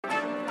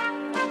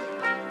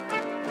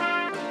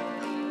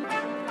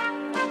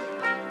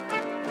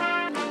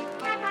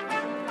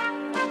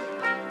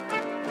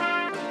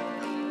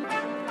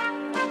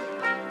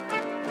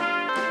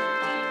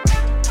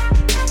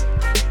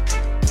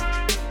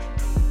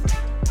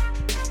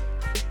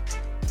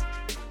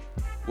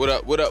What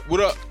up, what up,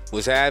 what up?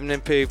 What's happening,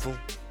 people?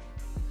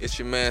 It's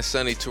your man,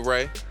 Sonny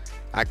Teray.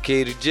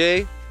 Ahki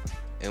J.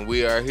 And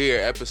we are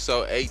here,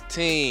 episode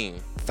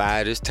 18.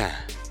 Fire this time.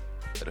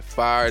 Of the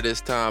Fire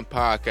This Time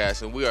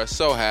podcast. And we are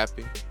so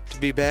happy To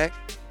be back.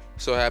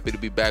 So happy to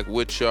be back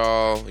with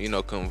y'all,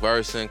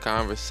 conversating,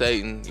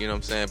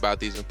 about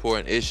these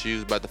important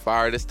issues, about the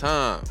fire this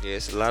time. Yeah,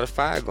 it's a lot of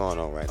fire going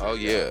on right now. Oh,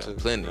 yeah, too.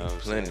 plenty.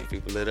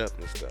 People lit up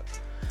and stuff.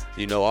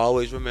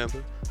 Always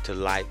remember to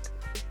like,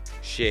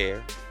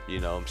 share, We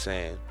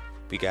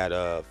got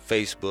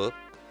Facebook.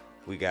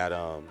 We got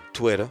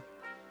Twitter.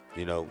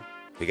 We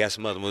got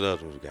some what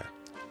others we got?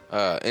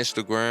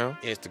 Instagram.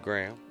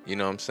 You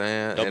know what I'm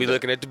saying? Don't be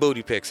looking at the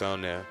booty pics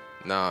on there.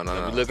 No.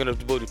 Don't be looking at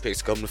the booty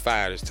pics. Come to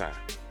fire this time.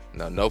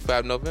 No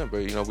Fab November.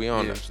 We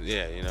on it.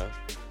 Yeah,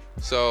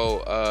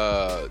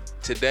 So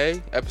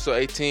today, episode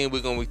 18,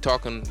 we're gonna be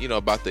talking,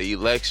 about the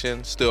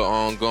election, still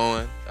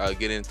ongoing.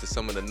 Get into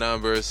some of the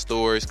numbers,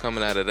 stories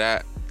coming out of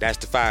that. That's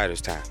the fire this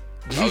time.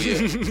 Oh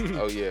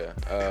yeah.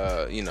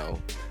 We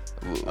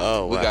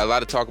got a lot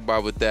to talk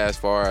about with that as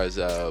far as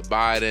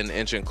Biden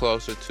inching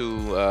closer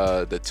to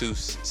the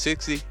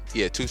 260.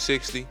 Yeah,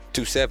 260.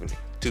 270.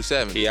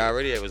 270. He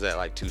already was at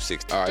like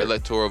 260. All right,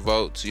 electoral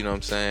votes, you know what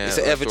I'm saying? It's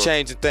an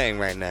ever-changing thing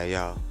right now,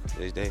 y'all.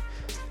 We're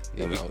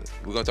going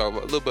to talk a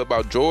little bit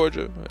about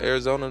Georgia,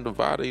 Arizona,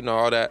 Nevada,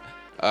 all that.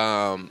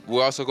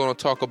 We're also going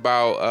to talk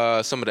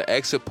about some of the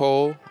exit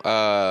poll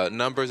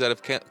numbers that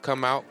have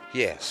come out.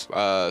 Yes.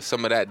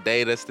 Some of that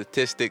data,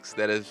 statistics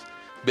that has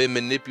been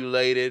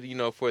manipulated,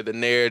 for the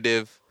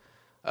narrative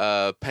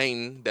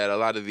painting that a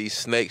lot of these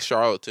snake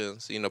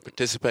charlatans,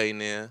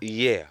 participating in.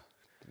 Yeah.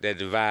 That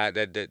divide,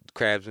 that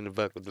crabs in the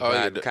bucket,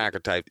 divide and conquer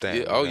type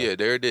thing. Yeah,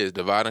 there it is.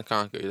 Divide and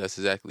conquer. That's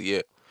exactly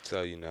it.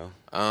 So,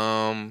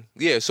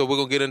 so we're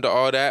going to get into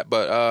all that.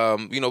 But,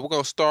 we're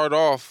going to start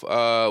off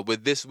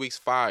with this week's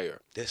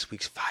fire.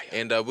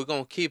 And we're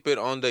going to keep it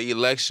on the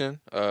election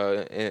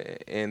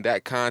in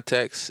that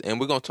context. And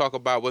we're going to talk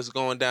about what's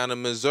going down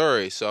in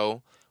Missouri.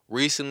 So,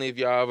 recently, if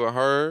y'all ever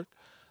heard,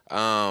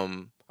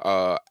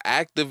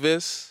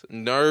 activist,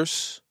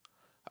 nurse,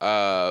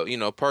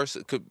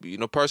 person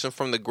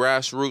from the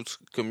grassroots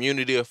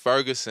community of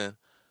Ferguson,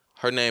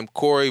 her name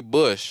Cori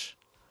Bush,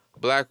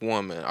 black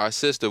woman, our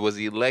sister, was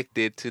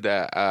elected to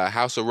the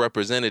House of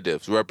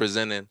Representatives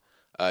representing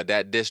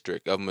that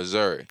district of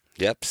Missouri.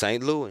 Yep,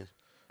 St. Louis.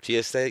 She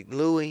is St.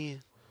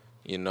 Louis.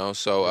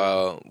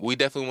 So we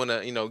definitely want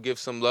to, give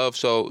some love,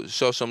 show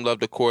some love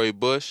to Cori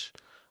Bush.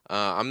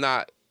 I'm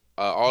not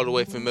all the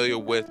way familiar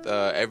with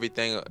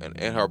everything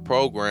in her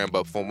program,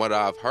 but from what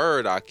I've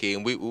heard, Ahki,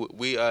 and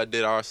we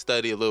did our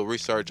study, a little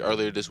research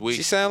earlier this week.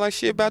 She sound like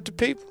she about the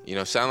people.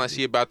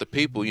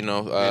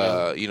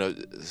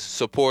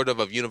 Supportive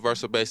of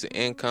universal basic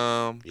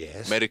income,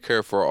 yes,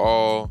 Medicare for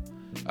all,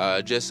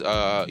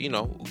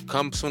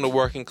 comes from the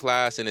working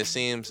class, and it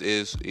seems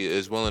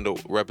is willing to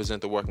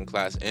represent the working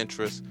class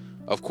interests.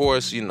 Of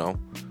course,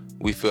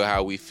 we feel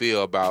how we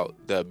feel about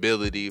the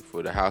ability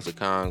for the House of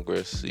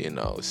Congress,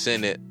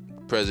 Senate,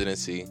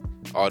 presidency,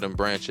 all them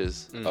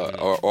branches,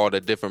 or all the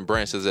different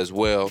branches as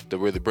well, to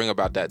really bring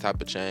about that type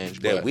of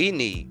change that we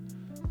need.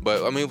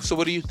 But so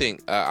what do you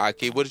think,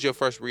 Ahki? What is your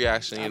first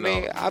reaction?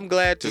 I'm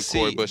glad to see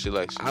Cori Bush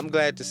election. I'm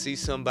glad to see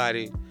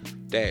somebody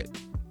that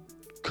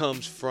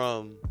comes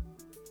from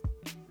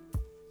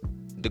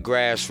the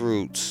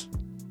grassroots,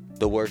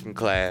 the working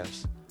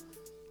class,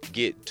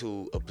 get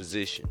to a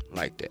position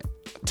like that.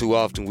 Too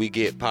often we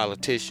get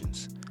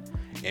politicians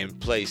in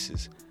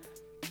places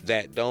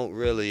that don't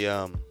really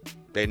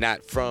they're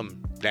not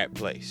from that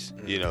place.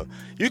 You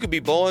could be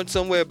born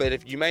somewhere, but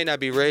if you may not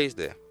be raised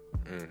there.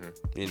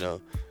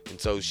 And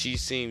so she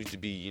seems to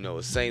be,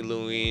 a St.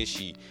 Louis.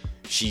 She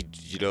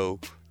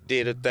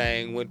did a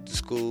thing, went to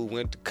school,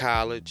 went to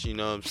college,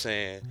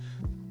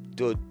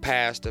 do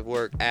pastor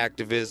work,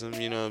 activism,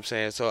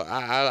 So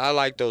I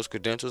like those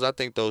credentials. I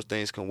think those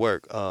things can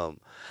work.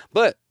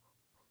 But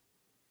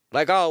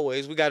like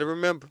always, we got to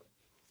remember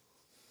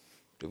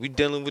that we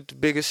dealing with the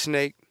biggest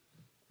snake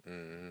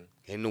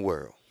in the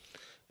world.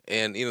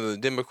 And, the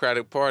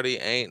Democratic Party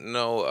ain't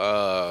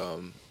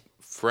no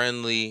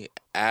friendly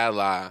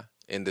ally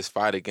in this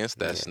fight against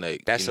that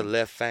snake. That's a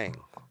left fang.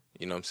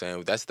 You know what I'm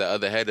saying? That's the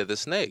other head of the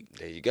snake.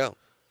 There you go.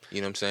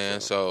 You know what I'm saying?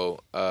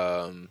 So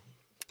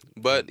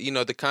but,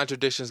 the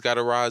contradictions got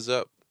to rise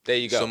up. There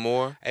you go. Some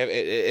more.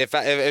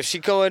 If she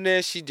go in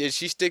there,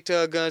 she stick to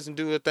her guns and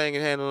do her thing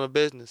and handle her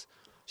business,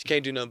 she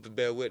can't do nothing but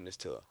bear witness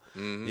to her.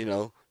 Mm-hmm.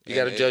 You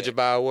got to judge her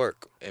by her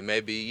work. And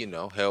maybe,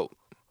 help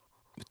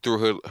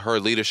through her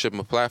leadership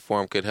and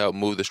platform could help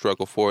move the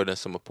struggle forward in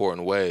some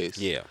important ways.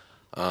 Yeah.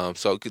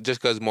 So just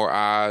because more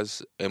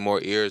eyes and more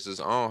ears is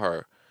on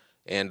her,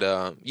 and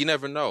you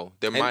never know,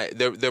 there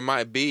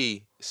might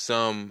be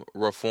some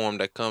reform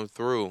that comes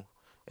through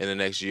in the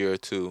next year or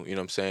two. You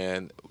know what I'm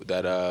saying?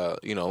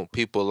 That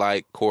people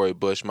like Cori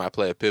Bush might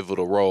play a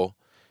pivotal role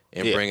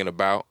in bringing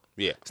about.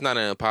 Yeah. It's not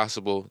an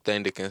impossible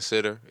thing to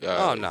consider.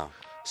 Oh no.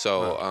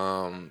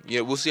 So,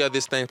 we'll see how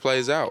this thing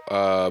plays out.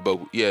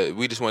 But,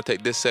 we just want to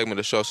take this segment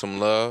to show some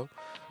love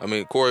I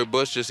mean, Cori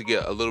Bush, just to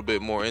get a little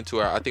bit more into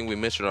her, I think we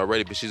mentioned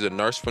already, but she's a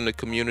nurse from the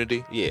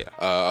community. Yeah.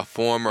 A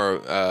former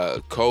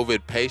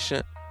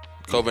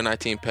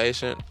COVID-19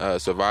 patient,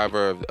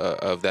 survivor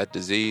of that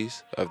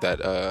disease, of that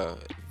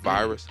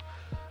virus.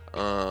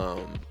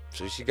 So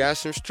she got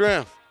some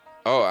strength.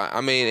 Oh, I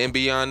mean, and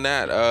beyond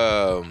that,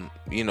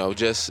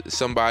 just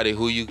somebody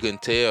who you can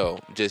tell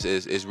just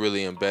is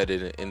really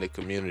embedded in the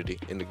community,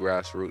 in the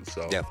grassroots.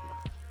 So,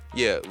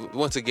 yeah.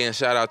 Once again,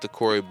 shout out to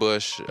Cori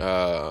Bush. We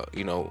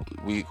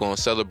gonna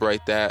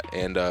celebrate that,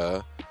 and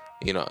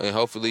and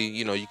hopefully,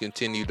 you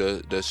continue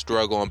to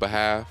struggle on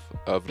behalf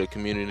of the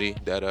community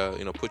that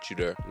put you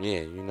there.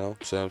 Yeah,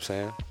 see what I'm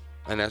saying,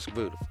 and that's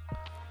beautiful.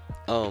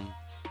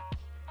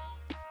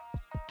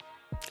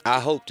 I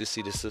hope to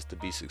see the sister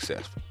be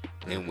successful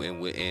in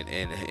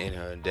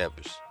her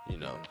endeavors,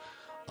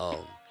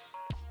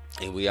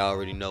 and we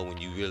already know when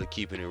you really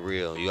keeping it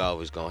real, you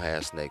always gonna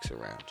have snakes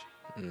around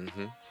you,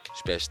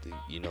 especially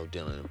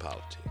dealing in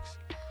politics.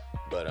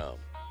 But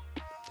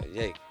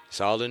yeah,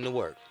 it's all in the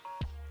work.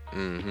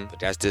 But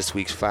that's this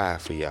week's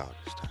 5 for y'all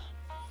this time.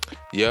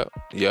 Yep.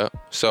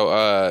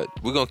 So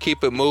we're gonna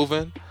keep it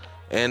moving.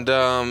 And,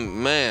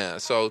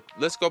 so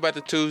let's go back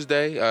to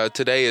Tuesday.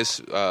 Today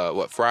is,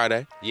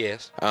 Friday?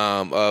 Yes.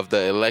 Of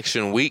the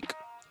election week.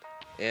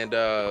 And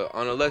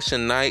on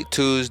election night,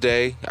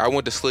 Tuesday, I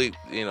went to sleep,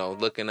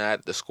 looking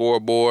at the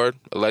scoreboard,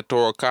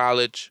 Electoral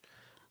College.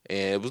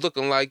 And it was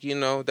looking like,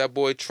 that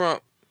boy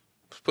Trump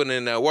was putting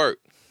in that work.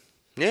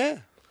 Yeah.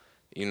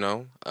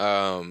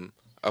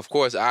 Of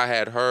course, I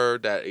had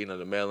heard that,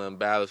 the mail-in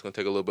ballot's going to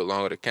take a little bit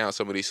longer to count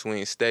some of these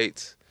swing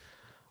states.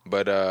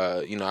 But,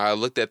 I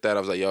looked at that. I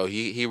was like, yo,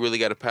 he really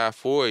got a path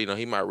forward.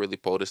 He might really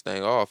pull this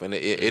thing off. And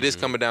it is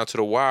coming down to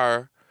the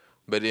wire.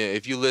 But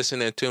if you listen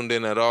and tuned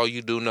in at all,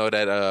 you do know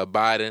that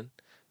Biden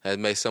has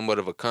made somewhat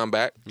of a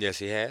comeback. Yes,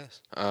 he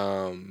has.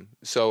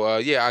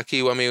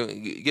 Ahki, I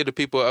mean, give the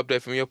people an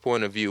update from your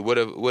point of view. What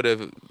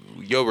have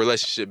your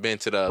relationship been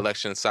to the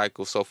election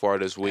cycle so far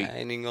this week? I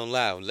ain't even gonna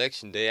lie.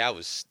 Election day, I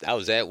was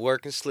at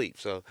work and sleep.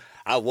 So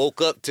I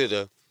woke up to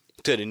the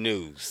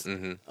news.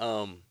 When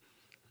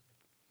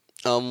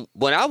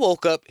I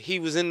woke up, he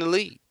was in the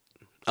lead.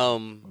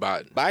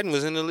 Biden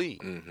was in the lead.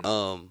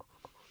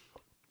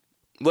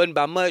 Wasn't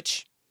by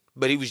much,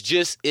 but he was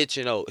just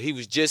itching.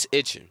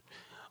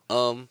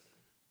 I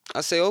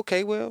say,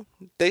 okay, well,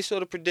 they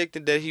sort of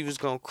predicted that he was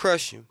gonna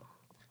crush him,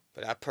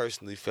 but I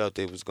personally felt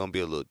it was gonna be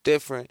a little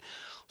different.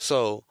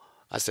 So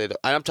I said,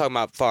 I'm talking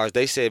about as far as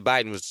they said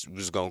Biden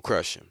was gonna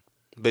crush him,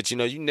 but you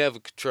never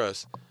could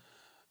trust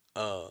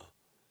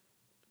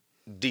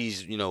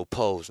these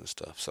polls and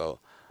stuff.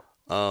 So.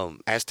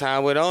 As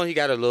time went on, he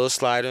got a little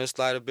slighter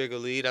bigger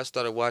lead. I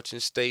started watching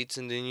states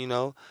and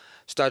then,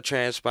 start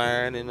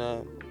transpiring. And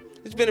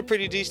it's been a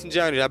pretty decent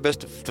journey. I bet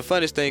the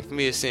funniest thing for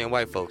me is seeing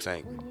white folks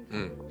angry.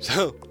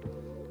 So,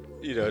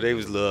 they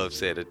was a little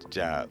upset at the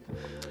job.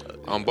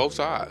 On both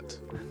sides?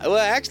 Well,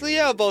 actually,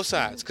 yeah, on both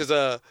sides. Because,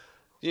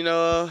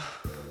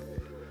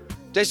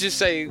 let's just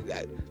say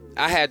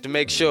I had to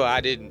make sure I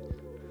didn't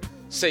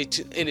say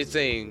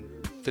anything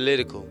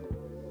political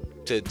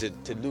to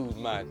lose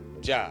my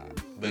job.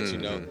 But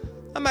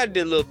I might have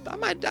did a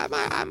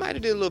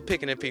little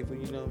picking at people.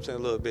 I'm saying,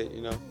 a little bit.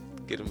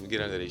 Get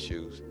under their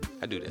shoes.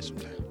 I do that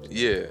sometimes.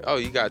 Yeah. Oh,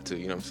 you got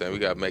to. I'm saying, we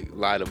got to make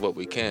light of what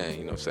we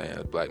can. I'm saying,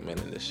 as black men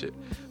in this shit.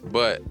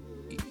 But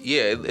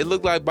yeah, it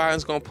looked like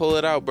Biden's gonna pull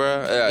it out,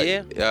 bro.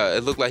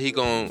 It looked like he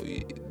gonna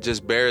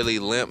just barely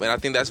limp, and I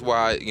think that's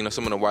why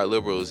some of the white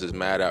liberals is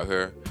mad out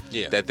here.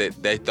 Yeah. That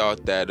they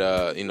thought that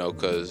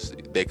because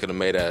they could have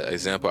made an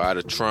example out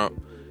of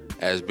Trump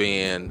as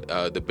being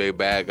the big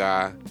bad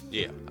guy.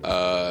 Yeah.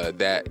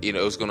 That it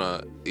was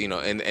gonna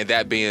and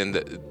that being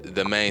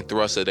the main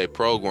thrust of their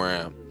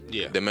program.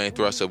 Yeah. The main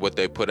thrust of what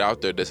they put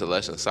out there this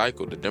election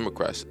cycle, the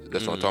Democrats.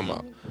 That's what I'm talking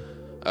about.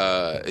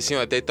 It seemed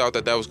like they thought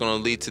that was going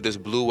to lead to this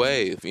blue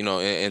wave,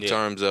 in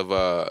terms of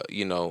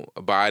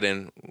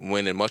Biden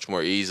winning much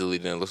more easily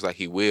than it looks like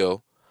he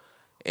will.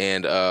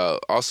 And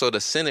also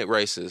the Senate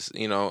races,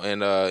 and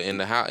in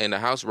the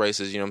House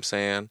races, what I'm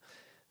saying?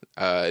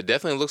 It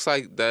definitely looks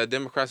like the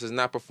Democrats is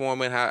not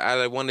performing how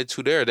they wanted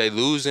to there. They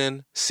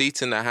losing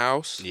seats in the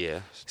House. Yeah.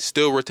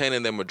 Still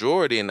retaining their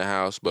majority in the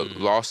House, but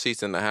lost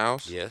seats in the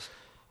House. Yes.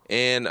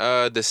 And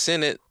the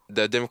Senate,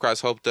 the Democrats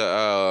hope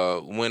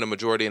to win a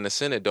majority in the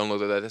Senate. Don't know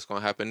that that's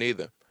going to happen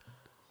either.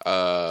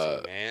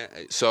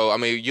 So, I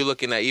mean, you're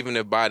looking at even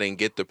if Biden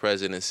get the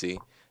presidency,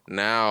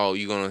 now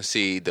you're going to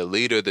see the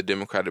leader of the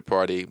Democratic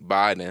Party,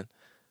 Biden,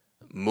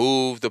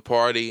 move the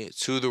party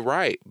to the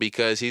right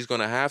because he's going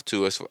to have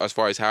to as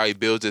far as how he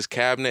builds his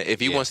cabinet. If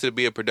he wants to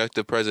be a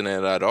productive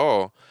president at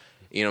all,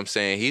 you know what I'm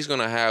saying, he's going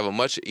to have a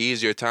much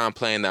easier time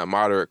playing that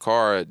moderate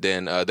card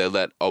than they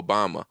let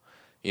Obama.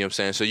 You know what I'm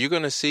saying? So you're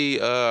going to see,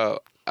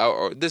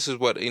 this is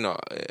what,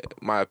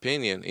 my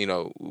opinion,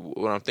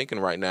 what I'm thinking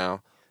right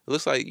now. It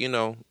looks like,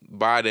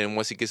 Biden,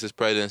 once he gets his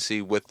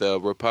presidency with the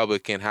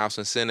Republican House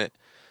and Senate,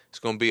 it's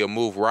going to be a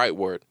move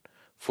rightward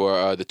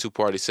for the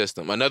two-party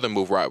system. Another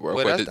move rightward.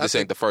 Well, this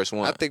ain't the first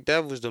one. I think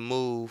that was the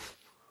move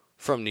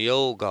from the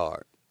old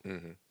guard.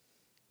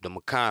 the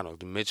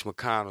Mitch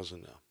McConnells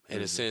and them,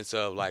 in the sense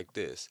of like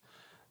this,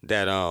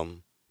 that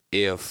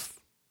if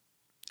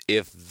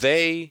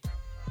they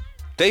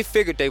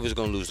figured they was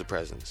gonna lose the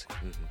presidency,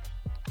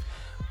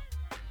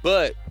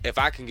 but if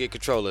I can get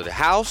control of the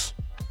House,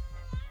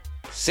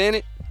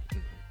 Senate,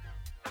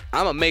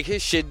 I'm gonna make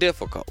his shit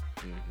difficult.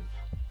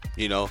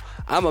 You know,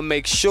 I'm gonna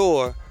make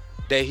sure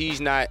that he's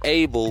not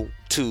able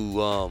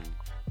to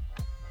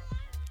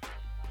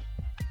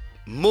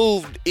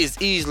move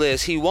as easily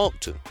as he want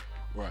to.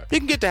 Right. You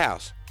can get the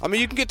House. I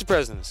mean, you can get the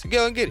presidency.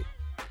 Go and get it.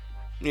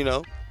 You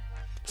know.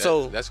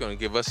 So that's going to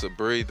give us a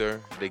breather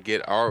to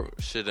get our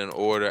shit in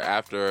order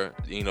after,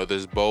 you know,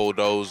 this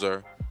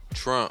bulldozer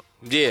Trump.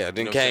 Yeah,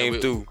 then came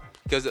through.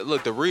 Because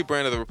look, the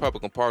rebrand of the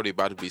Republican Party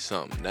about to be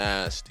something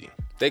nasty.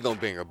 They gonna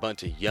bring a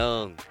bunch of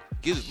young.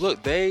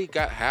 Look, they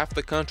got half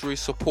the country's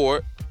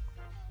support.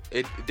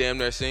 It damn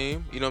near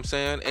seem, you know what I'm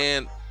saying?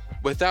 And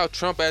without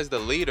Trump as the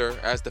leader,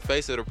 as the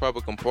face of the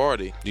Republican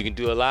Party, you can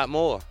do a lot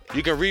more.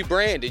 You can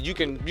rebrand it. You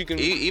can.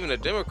 Even the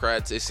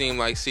Democrats, it seemed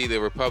like see the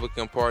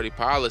Republican Party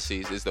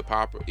policies is the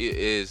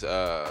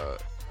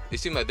it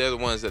seems like they're the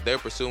ones that they're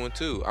pursuing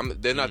too.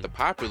 They're not the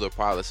popular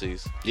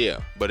policies. Yeah.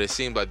 But it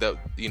seems like the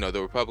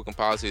Republican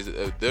policies,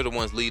 they're the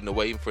ones leading the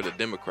way even for the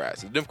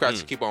Democrats. The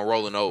Democrats keep on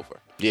rolling over.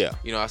 Yeah.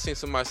 You know, I seen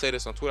somebody say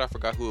this on Twitter. I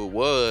forgot who it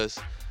was.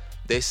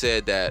 They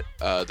said that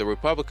the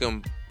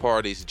Republican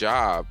Party's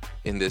job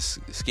in this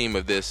scheme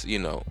of this, you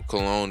know,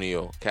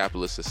 colonial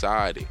capitalist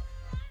society,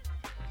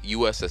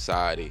 U.S.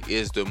 society,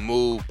 is to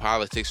move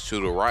politics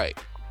to the right.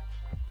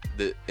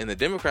 And the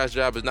Democrats'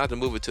 job is not to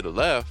move it to the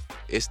left;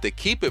 it's to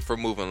keep it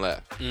from moving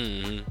left.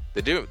 Mm-hmm.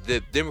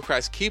 The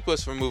Democrats keep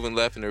us from moving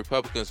left, and the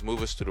Republicans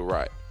move us to the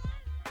right.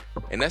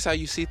 And that's how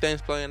you see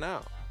things playing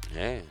out.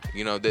 Yeah.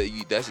 You know,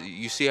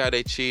 you see how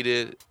they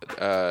cheated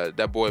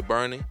that boy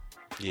Bernie.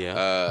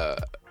 Yeah.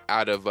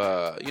 Out of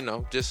you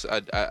know, just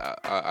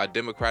a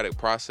democratic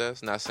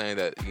process. Not saying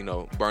that, you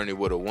know, Bernie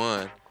would have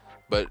won,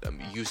 but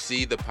you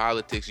see the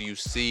politics, you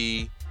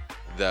see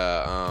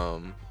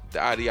the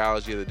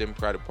ideology of the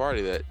Democratic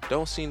Party that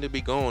don't seem to be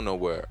going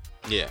nowhere.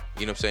 Yeah.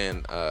 You know what I'm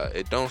saying?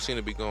 It don't seem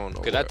to be going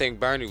nowhere. Because I think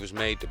Bernie was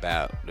made to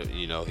bow,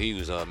 you know, he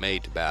was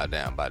made to bow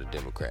down by the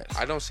Democrats.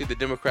 I don't see the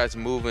Democrats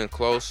moving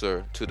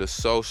closer to the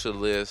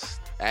socialist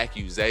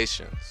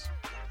accusations,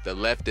 the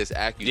leftist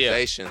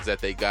accusations that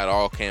they got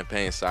all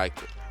campaign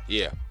cycle.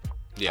 Yeah.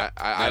 Yeah.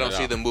 I don't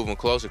see them moving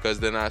closer because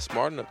they're not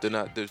smart enough.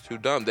 They're too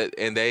dumb.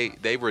 And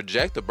they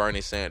reject the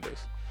Bernie Sanders.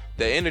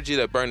 The energy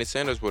that Bernie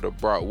Sanders would have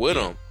brought with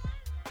him,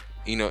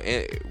 you know,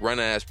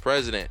 running as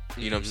president,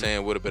 you know what I'm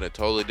saying, would have been a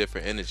totally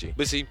different energy.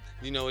 But see,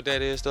 you know what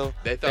that is, though?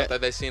 They thought that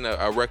they seen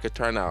a record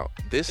turnout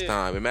this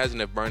time.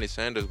 Imagine if Bernie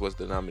Sanders was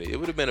the nominee. It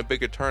would have been a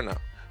bigger turnout.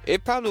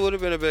 It probably would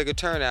have been a bigger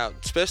turnout,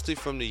 especially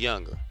from the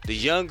younger. The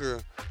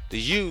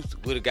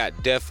youth would have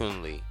got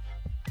definitely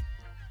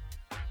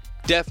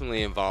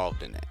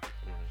involved in that.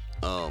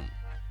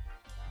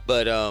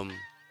 But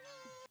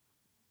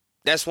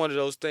that's one of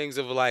those things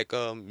of like,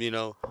 you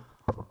know,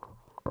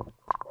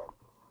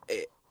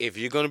 if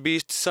you're going to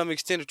be to some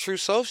extent a true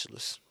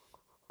socialist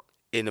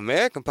in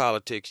American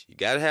politics, you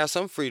got to have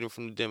some freedom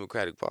from the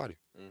Democratic Party.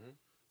 Mm-hmm.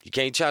 You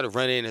can't try to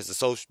run in as a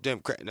social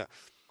democrat.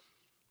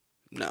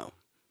 No,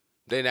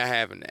 they're not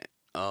having that.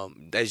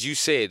 As you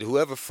said,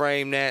 whoever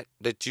framed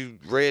that you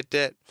read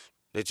that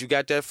you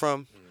got that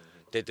from,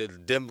 that the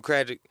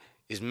Democratic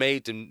is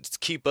made to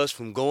keep us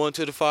from going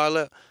to the far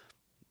left.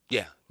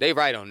 Yeah, they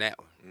right on that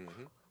one.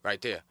 Mm-hmm.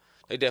 Right there.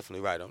 They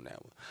definitely right on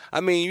that one.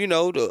 I mean, you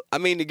know, the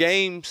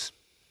games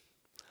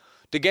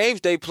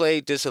they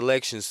played this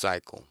election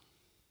cycle,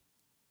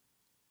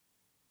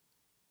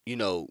 you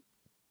know,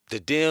 the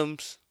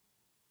Dems,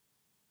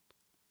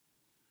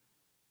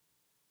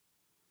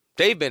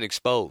 they've been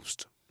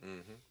exposed.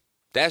 Mm-hmm.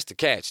 That's the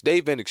catch.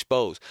 They've been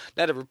exposed.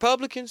 Now, the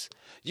Republicans,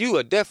 you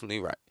are definitely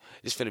right.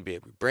 It's finna be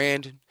a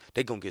rebranding.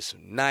 They gonna get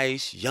some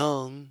nice,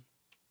 young,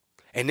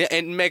 and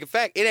make a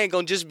fact, it ain't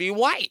gonna just be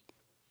white.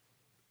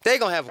 They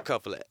gonna have a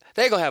couple of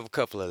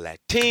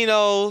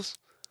Latinos.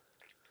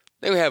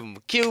 They gonna have them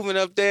Cuban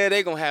up there.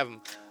 They gonna have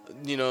them,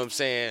 you know what I'm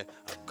saying,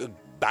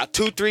 about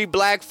 2-3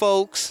 black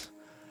folks,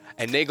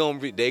 and they gonna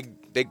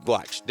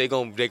watch. They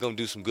gonna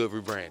do some good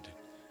rebranding,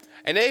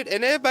 and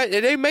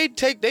they may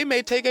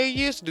take 8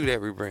 years to do that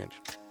rebranding.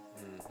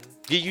 Mm-hmm.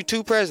 Give you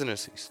 2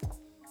 presidencies,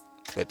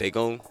 but they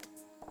gonna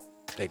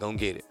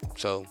get it.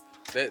 So.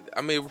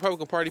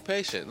 Republican Party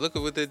patient. Look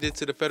at what they did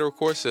to the federal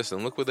court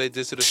system. Look what they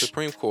did to the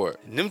Supreme Court.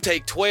 And them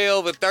take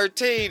 12 or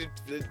 13,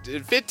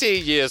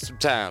 15 years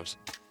sometimes.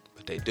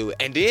 But they do it.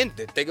 And then,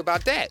 think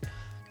about that.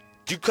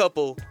 You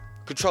couple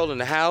controlling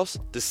the House,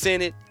 the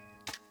Senate,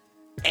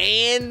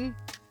 and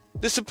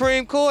the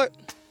Supreme Court.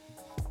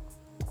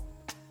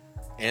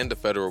 And the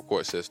federal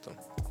court system.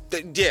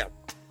 Yeah.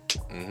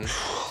 Mm-hmm.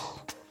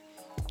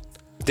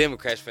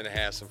 Democrats finna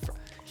have some...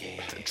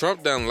 Yeah.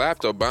 Trump done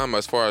lapped Obama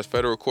as far as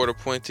federal court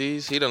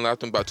appointees. He done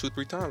lapped him about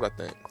 2-3 times, I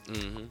think.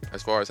 Mm-hmm.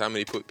 As far as how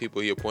many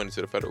people he appointed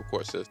to the federal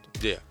court system.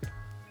 Yeah.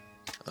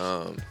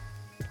 So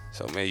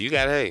man, you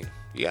got a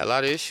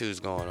lot of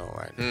issues going on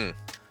right now.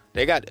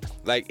 They got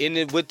like in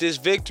it with this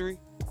victory,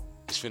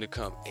 it's finna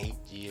come 8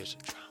 years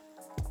of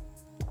drama.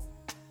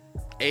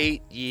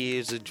 8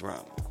 years of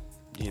drama.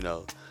 You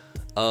know.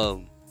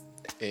 And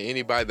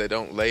anybody that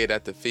don't lay it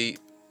at the feet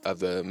of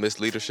the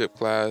misleadership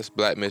class,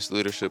 black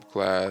misleadership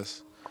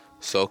class,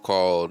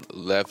 so-called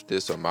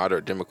leftist or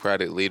moderate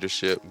democratic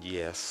leadership.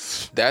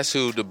 Yes. That's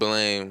who to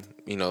blame,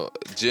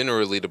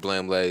 generally the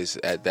blame lays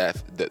at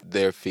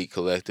their feet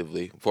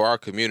collectively. For our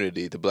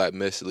community, the black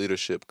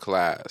misleadership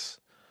class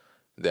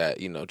that,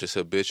 just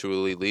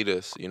habitually lead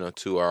us,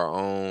 to our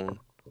own,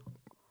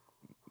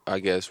 I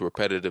guess,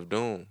 repetitive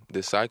doom,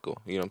 this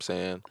cycle, you know what I'm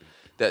saying?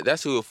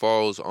 That's who it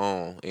falls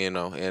on, and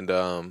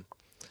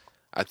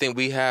I think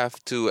we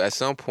have to, at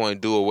some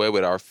point, do away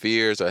with our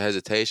fears or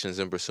hesitations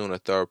in pursuing a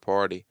third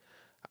party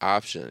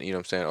option, you know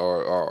what I'm saying,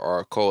 or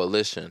a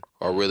coalition,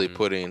 or really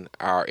putting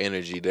our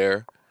energy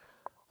there.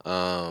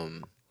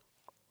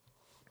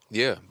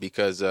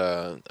 Because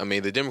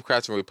the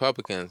Democrats and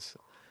Republicans,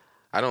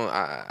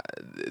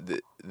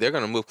 they're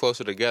going to move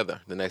closer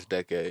together the next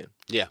decade.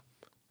 Yeah.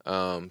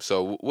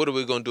 So what are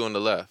we going to do on the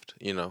left?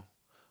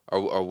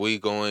 Are we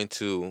going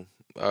to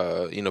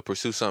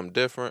pursue something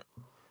different?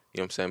 You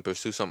know what I'm saying?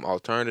 Pursue something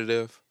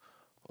alternative,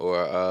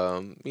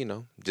 or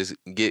just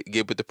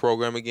get with the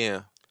program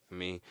again. I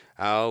mean,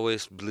 I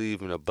always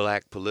believe in a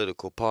black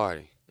political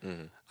party.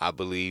 Mm-hmm. I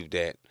believe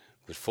that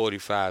with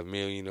 45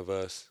 million of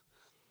us,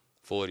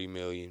 40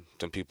 million,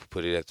 some people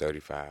put it at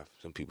 35,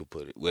 some people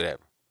put it,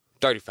 whatever.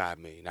 35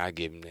 million, I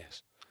give them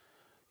this.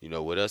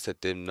 With us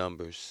at them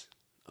numbers,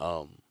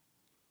 and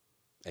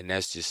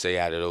let's just say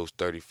out of those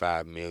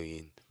 35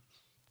 million,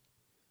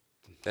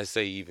 let's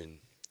say even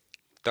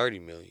 30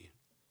 million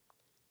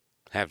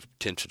have the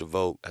potential to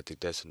vote. I think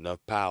that's enough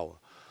power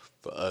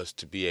for us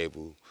to be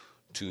able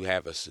to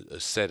have a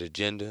set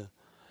agenda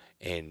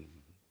and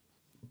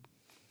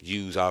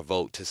use our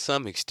vote to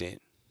some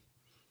extent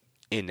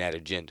in that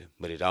agenda.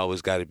 But it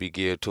always got to be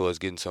geared towards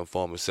getting some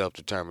form of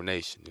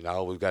self-determination. It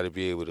always got to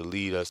be able to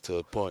lead us to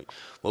a point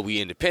where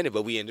we independent,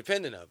 but we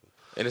independent of them.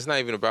 And it's not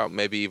even about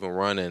maybe even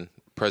running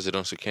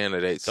presidential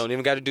candidates. Don't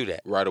even got to do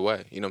that. Right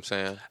away. You know what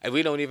I'm saying? And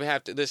we don't even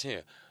have to, listen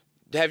here.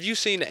 Have you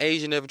seen the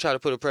Asian ever try to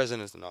put a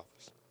president in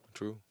office?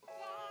 True.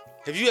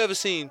 Have you ever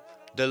seen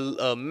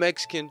the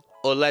Mexican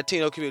or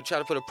Latino community try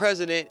to put a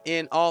president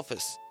in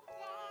office?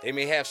 They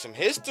may have some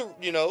history,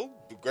 the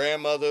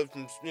grandmother,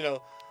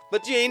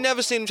 but you ain't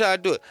never seen them try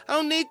to do it. I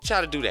don't need to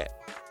try to do that.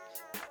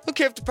 I don't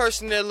care if the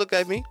person there look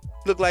like me.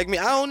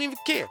 I don't even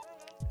care.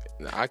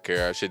 Nah, I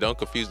care. Shit, don't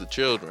confuse the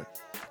children.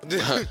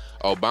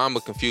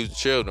 Obama confused the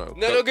children.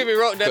 No, don't get me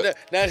wrong.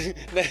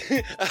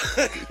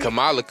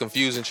 Kamala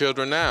confusing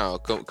children now.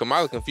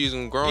 Kamala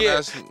confusing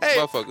grown-ass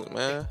motherfuckers,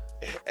 man.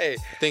 Hey,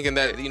 thinking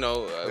that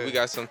we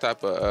got some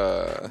type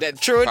of that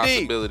true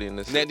possibility in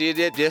this.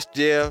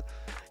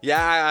 Yeah,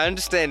 I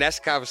understand. That's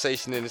a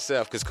conversation in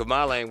itself because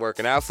Kamala ain't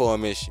working out for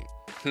him, is she?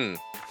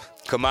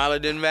 Kamala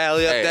didn't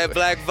rally up that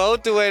black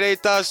vote the way they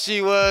thought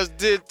she was,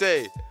 did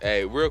they?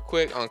 Hey, real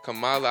quick on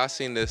Kamala, I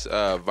seen this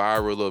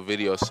viral little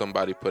video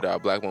somebody put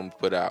out, black woman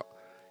put out,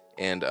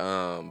 and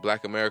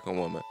black American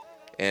woman,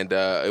 and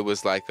it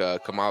was like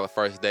Kamala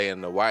first day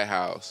in the White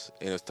House,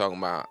 and it was talking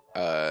about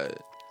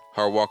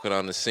her walking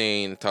on the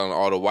scene, telling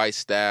all the white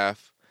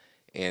staff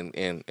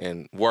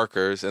and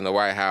workers in the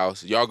White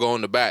House, y'all go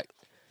in the back,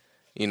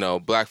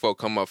 black folk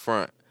come up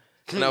front.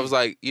 And I was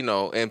like,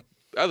 and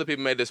other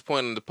people made this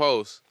point in the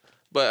post,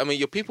 but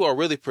your people are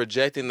really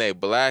projecting their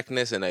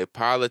blackness and their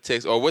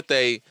politics, or what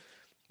they,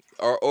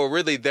 or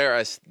really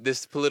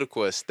this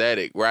political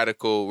aesthetic,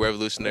 radical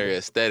revolutionary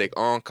aesthetic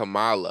on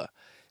Kamala.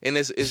 And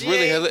it's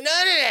really none of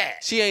that.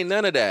 She ain't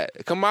none of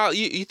that. Kamala,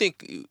 you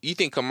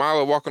think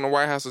Kamala walk in the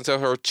White House and tell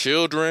her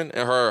children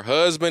and her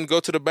husband go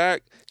to the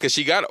back because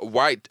she got a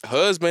white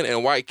husband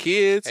and white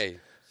kids? Hey,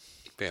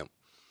 fam.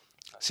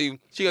 See,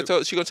 she gonna tell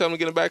them to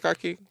get in the back,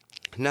 Ahki?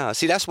 Nah.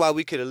 See, that's why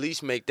we could at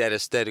least make that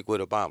aesthetic with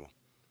Obama,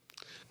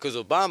 because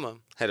Obama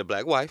had a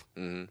black wife,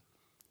 and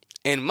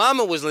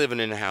Mama was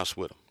living in the house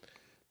with him.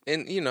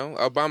 And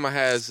Obama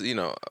has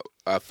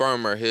a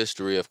firmer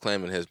history of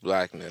claiming his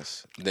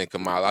blackness than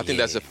Kamala. I think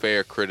that's a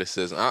fair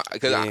criticism.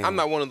 Because I'm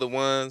not one of the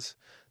ones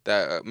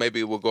that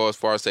maybe will go as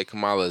far as say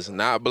Kamala is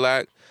not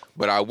black,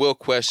 but I will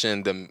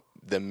question the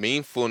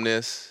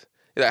meaningfulness.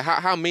 Like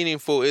how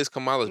meaningful is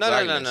Kamala's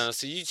blackness? No.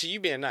 See, you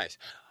being nice.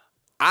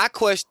 I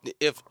question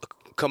if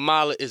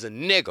Kamala is a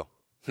nigga.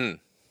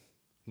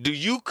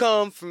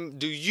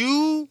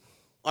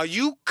 Are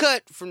you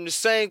cut from the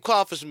same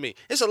cloth as me?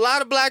 It's a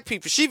lot of black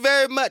people. She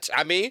very much.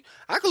 I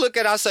could look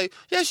at her and say,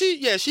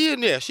 she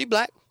in there. She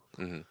black.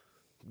 Mm-hmm.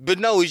 But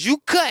no, is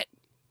you cut?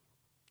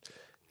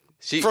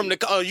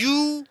 Are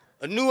you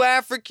a new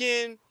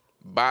African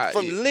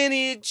from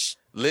lineage?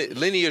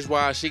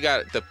 Lineage-wise, she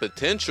got the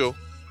potential,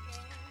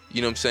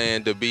 you know what I'm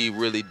saying, to be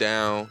really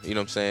down, you know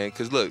what I'm saying?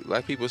 Because look,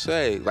 like people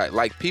say,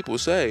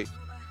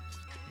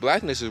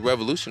 blackness is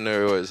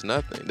revolutionary or it's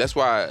nothing. That's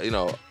why,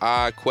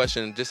 I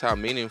question just how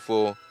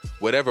meaningful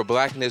whatever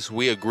blackness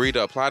we agree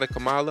to apply to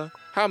Kamala,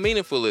 how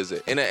meaningful is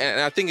it? And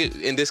I think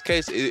in this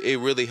case, it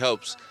really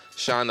helps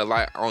shine the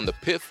light on the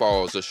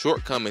pitfalls, the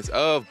shortcomings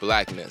of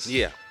blackness.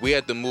 Yeah. We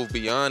had to move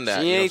beyond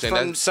that. She ain't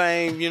from the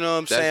same, you know what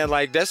I'm saying?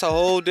 Like, that's a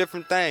whole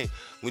different thing.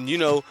 When, you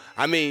know,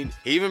 I mean,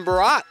 even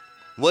Barack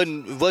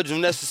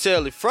wasn't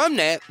necessarily from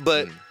that,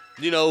 but,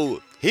 you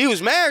know, he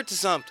was married to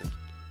something.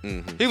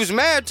 Mm-hmm. He was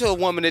married to a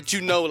woman that,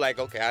 you know, like,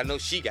 okay, I know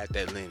she got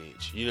that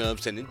lineage. You know what I'm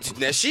saying?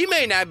 Now, she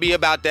may not be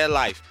about that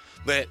life,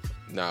 but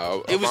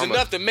it was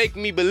enough to make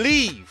me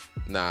believe.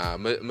 Nah,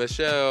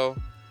 Michelle...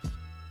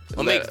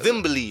 Or make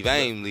them believe. I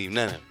ain't believe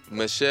none of them.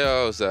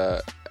 Michelle is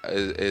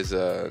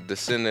a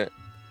descendant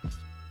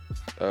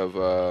of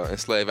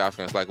enslaved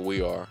Africans like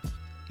we are.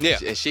 Yeah.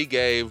 And she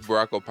gave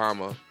Barack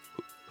Obama,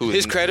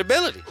 his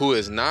credibility, who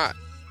is not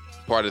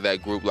part of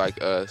that group like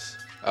us,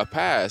 a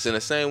pass. In the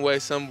same way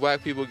some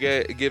black people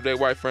give their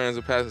white friends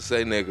a pass to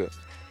say nigga.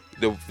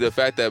 The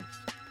fact that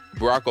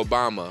Barack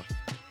Obama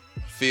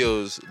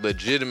feels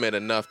legitimate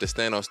enough to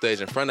stand on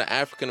stage in front of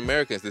African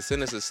Americans,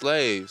 descendants of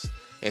slaves,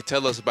 and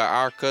tell us about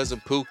our cousin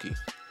Pookie. You know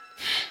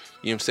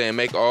what I'm saying?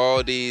 Make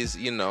all these,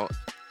 you know,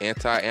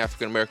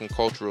 anti-African American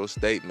cultural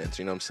statements,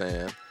 you know what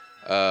I'm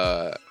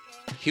saying?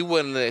 He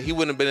wouldn't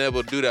have been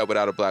able to do that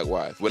without a black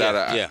wife, without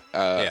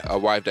a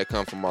wife that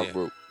come from our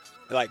group.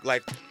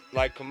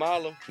 Like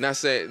Kamala. Not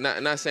saying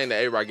that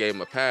everybody gave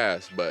him a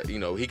pass, but you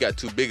know, he got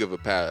too big of a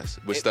pass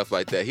with stuff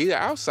like that. He's an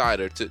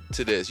outsider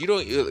to this. You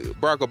don't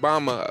Barack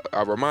Obama,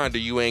 a reminder,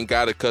 you ain't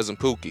got a cousin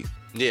Pookie.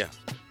 Yeah.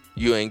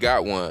 You ain't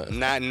got one.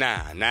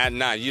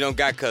 Nah. You don't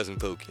got cousin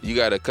Pookie. You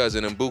got a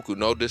cousin in Buku.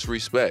 No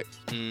disrespect.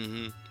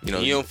 Mm-hmm. You know,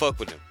 you don't fuck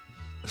with him.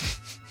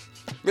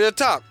 Real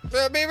talk.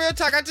 Real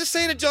talk. I just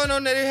seen a joint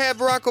on that. They had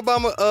Barack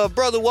Obama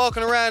brother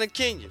walking around in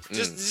Kenya.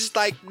 Just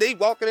like they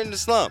walking in the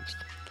slums.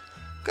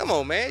 Come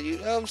on, man. You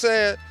know what I'm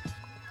saying?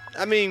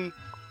 I mean,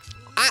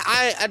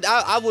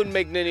 I wouldn't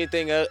make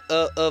anything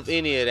of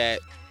any of that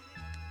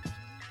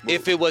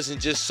if it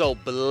wasn't just so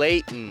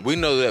blatant. We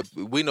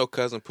know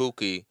cousin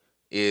Pookie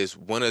is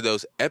one of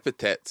those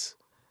epithets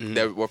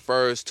that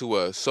refers to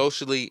a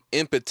socially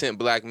impotent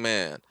black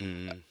man,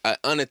 an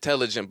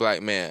unintelligent black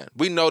man.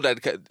 We know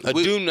that a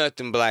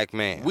do-nothing black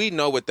man. We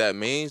know what that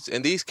means,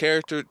 and these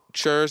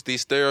caricatures,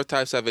 these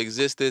stereotypes have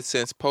existed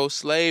since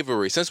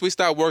post-slavery, since we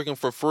stopped working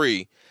for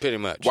free. Pretty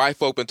much. White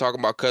folk been talking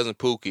about cousin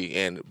Pookie,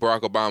 and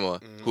Barack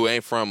Obama, who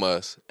ain't from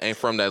us, ain't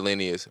from that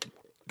lineage,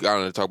 got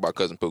on to talk about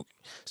cousin Pookie.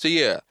 So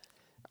yeah,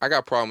 I got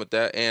a problem with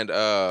that,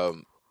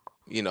 and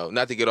you know,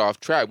 not to get off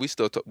track, we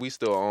still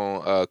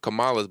on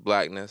Kamala's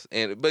blackness,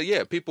 but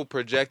yeah, people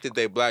projected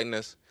their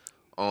blackness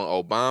on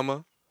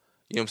Obama.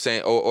 You know what I'm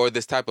saying, or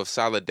this type of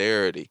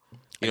solidarity.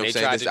 You know what I'm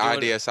saying, this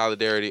idea of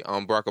solidarity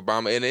on Barack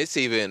Obama, and it's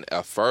even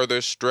a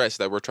further stretch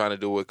that we're trying to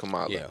do with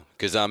Kamala. Yeah,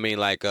 because I mean,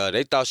 like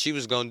they thought she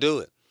was gonna do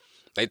it.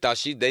 They thought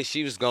she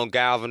was gonna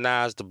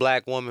galvanize the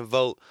black woman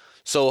vote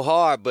so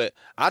hard, but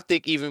I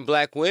think even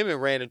black women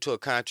ran into a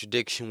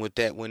contradiction with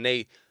that when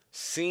they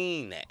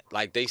seen that.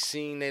 Like, they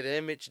seen that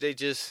image, they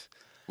just...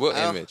 What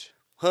image?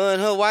 Her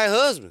and her white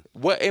husband.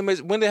 What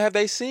image? When have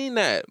they seen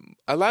that?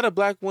 A lot of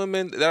black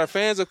women that are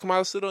fans of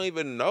Kamala still don't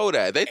even know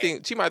that. They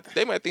think they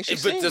might think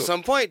she's single. But to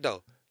some point,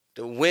 though,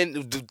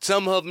 when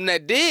some of them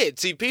that did,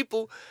 see,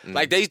 people,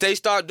 like, they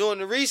start doing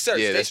the research.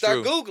 Yeah, they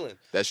start true. Googling.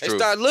 That's true. They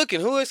start looking,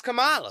 who is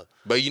Kamala?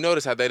 But you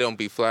notice how they don't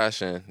be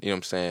flashing, you know what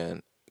I'm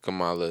saying,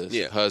 Kamala's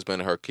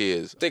husband and her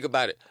kids. Think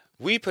about it.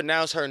 We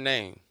pronounce her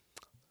name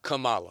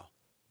Kamala.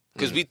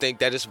 Because we think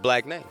that it's a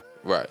black name.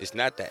 Right. It's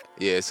not that.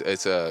 Yeah,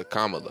 it's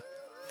Kamala.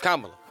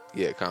 Kamala.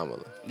 Yeah,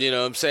 Kamala. You know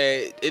what I'm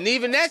saying? And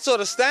even that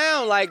sort of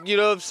sound like, you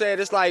know what I'm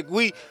saying? It's like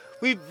we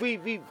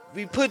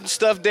putting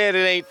stuff there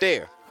that ain't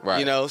there. Right.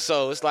 You know,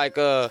 so it's like,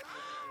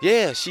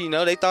 yeah, she, you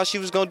know, they thought she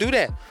was going to do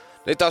that.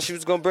 They thought she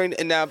was going to bring,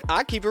 and now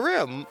I keep it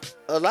real.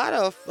 A lot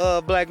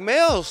of black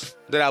males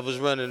that I was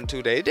running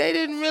into, they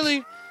didn't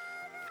really,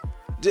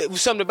 there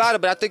was something about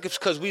it, but I think it's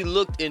because we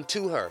looked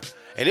into her.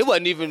 And it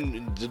wasn't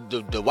even,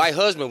 the white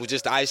husband was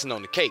just the icing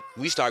on the cake.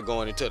 We start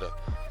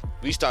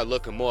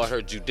looking more at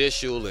her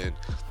judicial and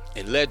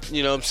let,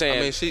 you know what I'm saying?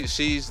 I mean,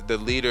 she's the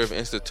leader of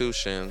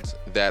institutions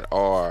that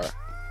are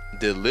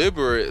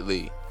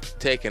deliberately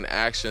taking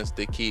actions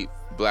to keep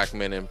black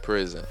men in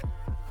prison.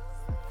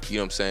 You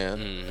know what I'm saying?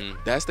 Mm-hmm.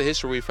 That's the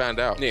history we found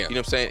out. Yeah. You know what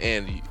I'm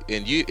saying?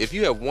 And you, if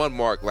you have one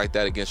mark like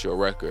that against your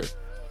record,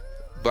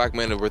 black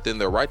men are within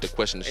their right to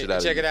question the shit out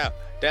of you. Check it out.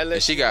 That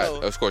lets she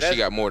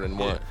got more than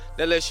one.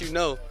 That lets you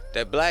know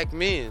that black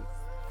men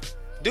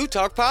do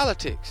talk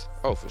politics.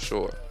 Oh, for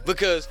sure.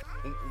 Because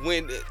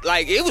when,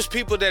 like, it was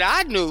people that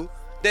I knew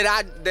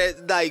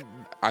that like.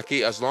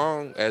 Ahki, as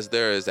long as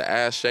there is an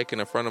ass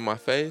shaking in front of my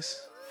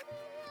face,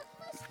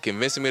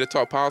 convincing me to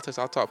talk politics,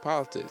 I'll talk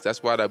politics.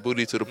 That's why that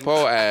booty to the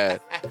pole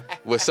ad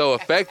was so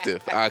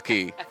effective,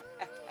 Ahki.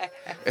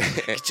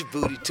 Get your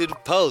booty to the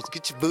post.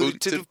 Get your booty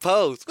to the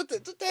post. What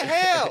the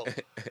hell?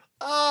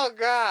 Oh,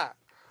 God.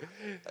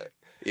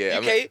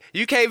 Yeah,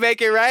 you can't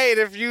make it right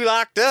if you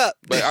locked up.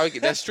 But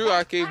that's true,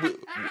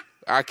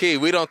 Ahki.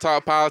 We don't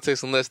talk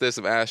politics unless there's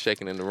some ass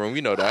shaking in the room.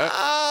 You know that.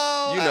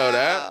 Oh, you know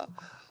that.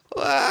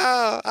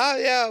 Wow. Oh,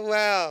 yeah,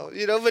 wow.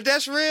 You know, but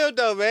that's real,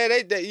 though,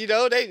 man. They you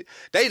know, they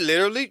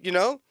literally, you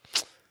know,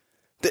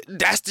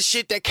 That's the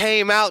shit that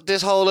came out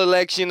this whole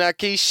election,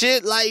 Ahki.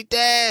 Shit like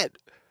that.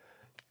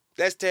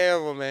 That's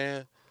terrible,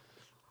 man.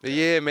 But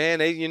yeah, man,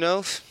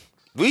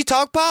 we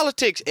talk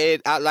politics.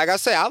 And like I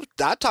say, I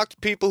talk to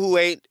people who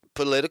ain't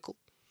political.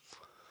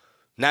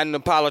 Not in the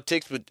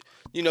politics, but,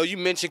 you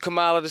mentioned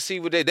Kamala to see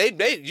what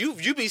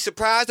you be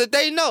surprised that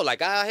they know.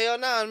 Like, hell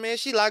nah, man,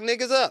 she lock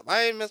niggas up.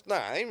 I ain't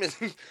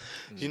missing,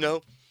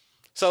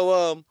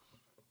 So,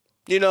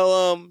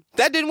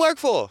 that didn't work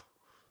for her.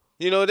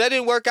 That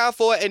didn't work out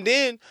for her. And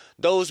then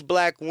those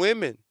black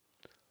women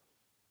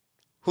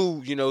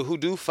who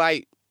do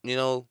fight,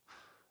 those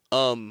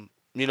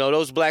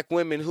black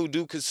women who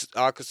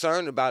are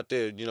concerned about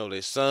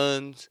their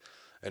sons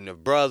and their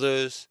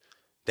brothers,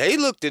 they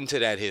looked into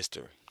that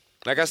history.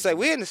 Like I said,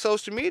 we're in the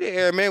social media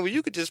era, man, where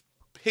you could just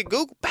hit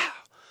Google, pow,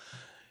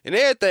 and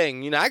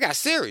everything. I got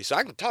Siri, so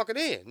I can talk it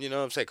in. You know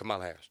what I'm saying?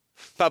 Kamala Harris.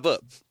 Pop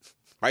up.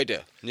 Right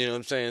there. You know what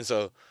I'm saying?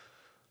 So,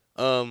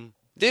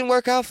 didn't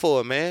work out for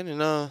her, man.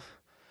 And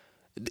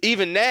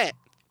even that,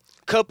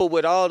 coupled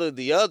with all of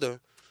the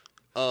other,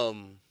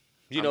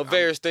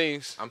 various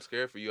things. I'm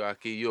scared for you,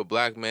 Ahki. You a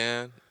black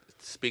man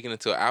speaking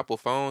into an Apple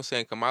phone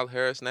saying Kamala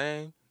Harris'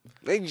 name.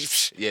 They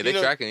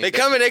tracking. They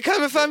coming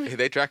for me.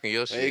 They tracking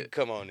your Hey, shit.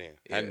 come on in.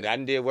 Yeah. I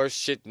done did worse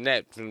shit than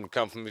that.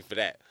 Come for me for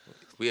that.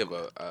 We have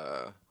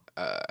a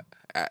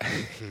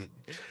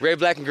red,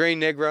 black, and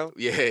green Negro.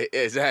 yeah,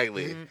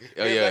 exactly. Oh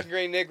Red, yeah, black, and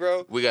green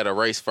Negro. we got a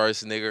race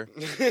first nigger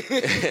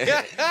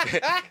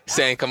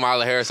saying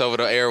Kamala Harris over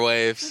the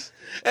airwaves.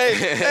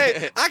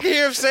 Hey, I can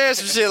hear him saying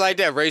some shit like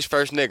that. Race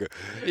first nigga.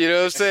 You know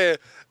what I'm saying?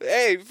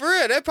 Hey, for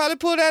real, they probably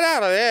pulled that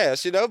out of their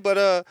ass,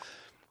 But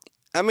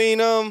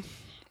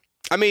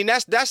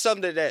that's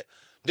something that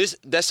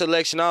this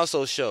election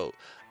also showed.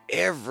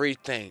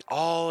 Everything,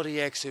 all the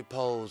exit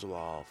polls were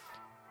off.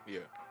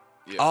 Yeah.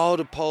 All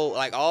the poll,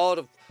 like all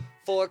the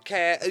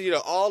forecast,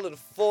 all of the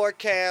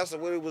forecasts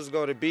of what it was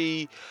going to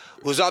be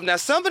was off. Now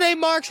some of their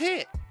marks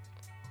hit.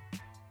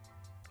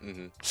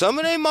 Mm-hmm. Some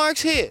of their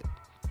marks hit,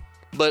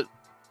 but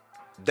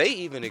they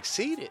even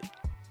exceeded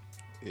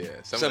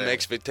some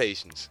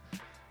expectations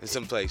in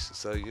some places.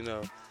 So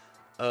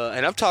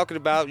and I'm talking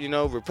about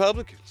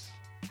Republicans.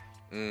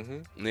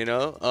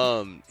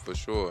 Mm-hmm. For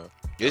sure.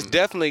 It's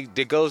definitely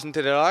that goes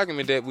into that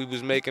argument that we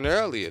was making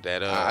earlier.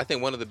 That I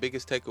think one of the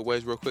biggest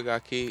takeaways, real quick,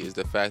 Ahki, is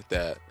the fact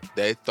that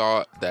they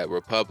thought that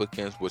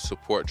Republicans would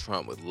support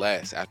Trump with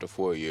less after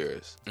 4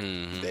 years.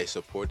 Mm-hmm. They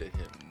supported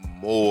him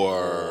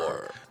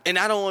more. And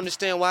I don't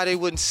understand why they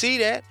wouldn't see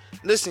that.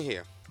 Listen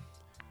here.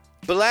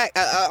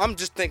 I'm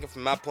just thinking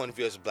from my point of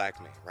view as a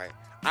black man, right?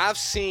 I've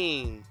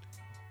seen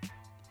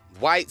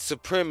white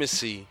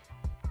supremacy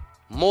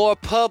more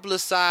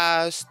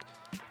publicized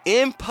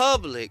in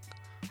public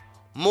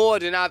more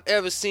than I've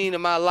ever seen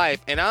in my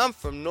life. And I'm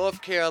from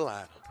North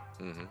Carolina.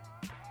 Mm-hmm.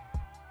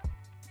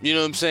 You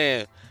know what I'm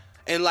saying?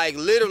 And like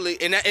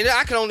literally, and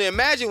I can only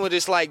imagine what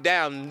it's like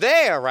down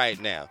there right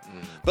now.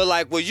 Mm-hmm. But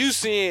like what you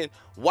seeing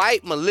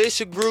white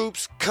militia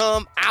groups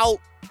come out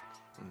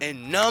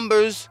in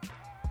numbers,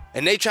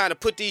 and they trying to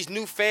put these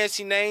new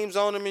fancy names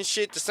on them and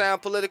shit to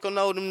sound political.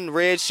 No, them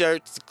red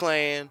shirts, the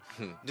Klan.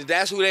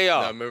 That's who they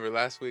are. I remember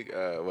last week,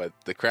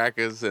 the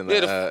Crackers and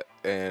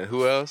and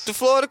who else? The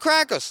Florida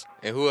Crackers.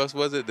 And who else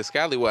was it? The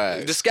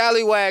Scallywags. The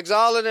Scallywags,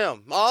 all of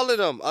them.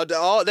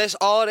 That's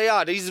all they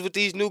are. These is what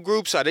these new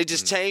groups are. They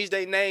just changed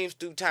their names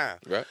through time.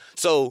 Right.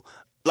 So,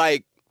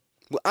 like,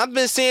 I've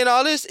been seeing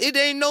all this. It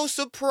ain't no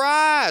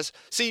surprise.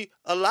 See,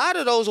 a lot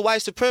of those white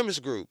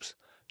supremacist groups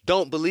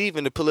don't believe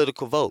in the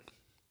political vote.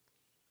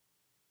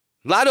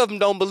 A lot of them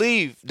don't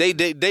believe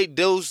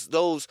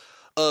those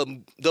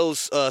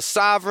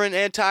sovereign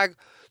anti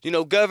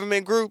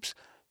government groups.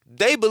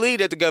 They believe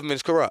that the government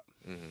is corrupt.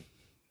 Mm-hmm.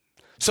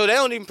 So they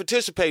don't even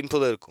participate in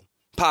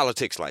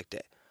politics like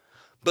that.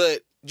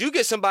 But you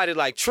get somebody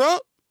like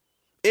Trump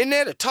in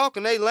there to talk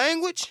in their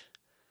language.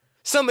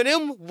 Some of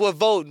them were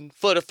voting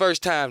for the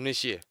first time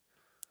this year.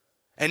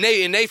 And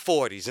they in their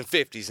 40s and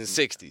 50s and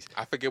 60s.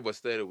 I forget what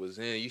state it was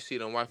in. You see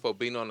them white folk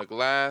beating on the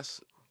glass.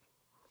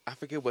 I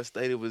forget what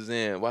state it was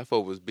in. White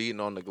folk was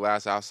beating on the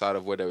glass outside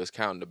of where they was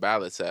counting the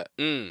ballots at.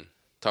 Talking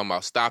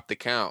about stop the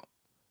count.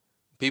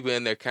 People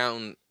in there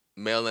counting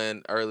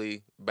mail-in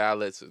early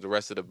ballots, the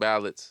rest of the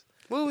ballots.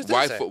 What was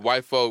this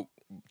white folk,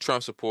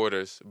 Trump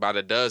supporters, by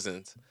the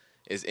dozens,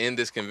 is in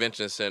this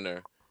convention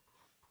center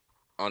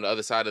on the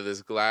other side of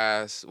this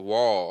glass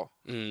wall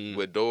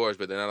with doors,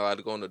 but they're not allowed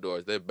to go on the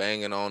doors. They're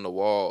banging on the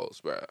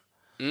walls, bro.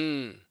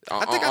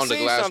 I think I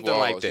seen something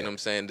like that. You know what I'm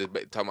saying?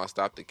 Talking about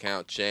stop the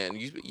count,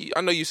 chanting.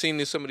 I know you've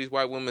seen some of these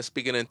white women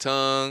speaking in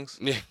tongues,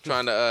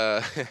 trying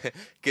to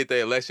get their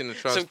election in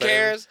Trump's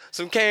favor.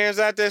 Some Karens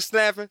out there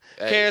snapping.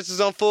 Hey. Karens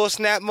is on full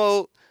snap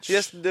mode.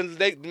 Yes,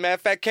 matter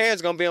of fact,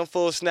 Karen's gonna be on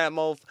full snap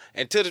mode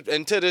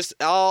until this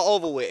all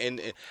over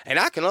with, and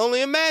I can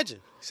only imagine.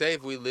 Say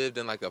if we lived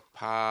in like a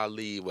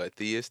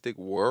theistic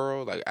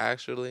world, like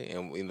actually,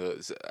 and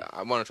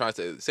I want to try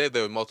to say if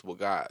there were multiple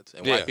gods,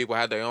 and white people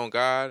had their own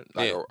god,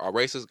 like a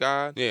racist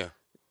god. Yeah.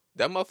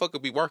 that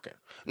motherfucker be working.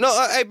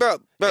 No, hey, bro.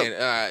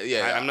 And,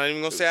 yeah, I'm not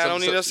even gonna say I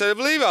don't need to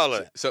believe all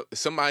of that. So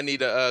somebody need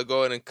to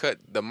go ahead and cut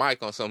the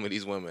mic on some of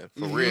these women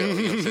for real. You know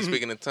what I'm saying?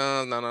 Speaking in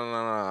tongues, no.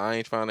 I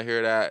ain't trying to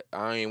hear that.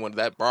 I ain't want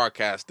that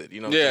broadcasted.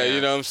 You know? What I'm saying?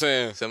 You know what I'm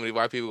saying. Some of these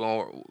white people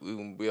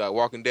gonna be like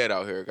Walking Dead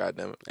out here.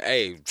 Goddamn it.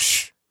 Hey,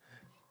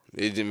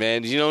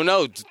 man, you don't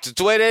know.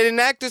 The way they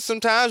enact it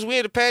sometimes, we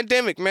in a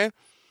pandemic, man.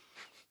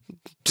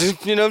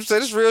 You know what I'm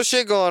saying? There's real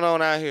shit going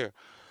on out here.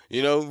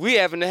 You know, we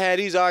having to have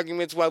these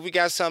arguments while we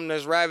got something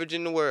that's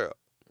ravaging the world.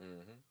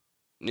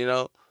 Mm-hmm. You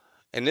know?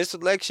 And this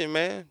election,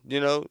 man,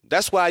 you know,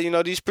 that's why, you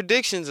know, these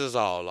predictions is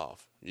all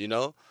off, you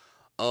know?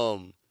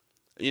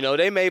 You know,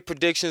 they made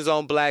predictions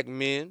on black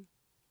men.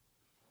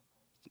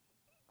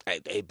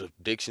 Hey,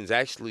 predictions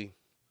actually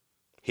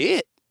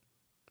hit.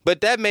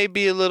 But that may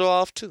be a little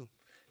off, too.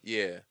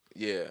 Yeah.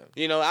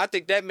 You know, I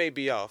think that may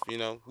be off, you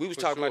know. We was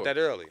talking about that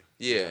earlier.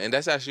 Yeah, and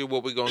that's actually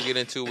what we're going to get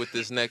into with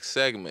this next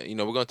segment. You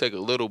know, we're going to take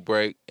a little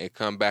break and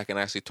come back and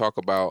actually talk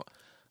about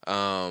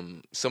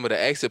some of the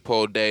exit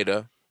poll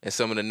data and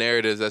some of the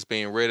narratives that's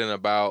being written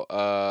about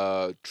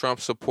Trump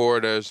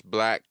supporters,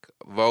 black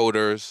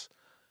voters,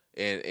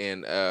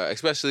 and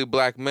especially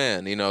black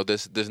men. You know,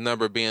 this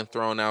number being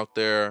thrown out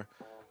there.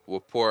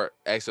 Report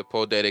exit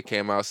poll data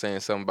came out saying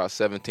something about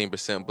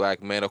 17%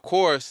 black men. Of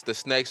course, the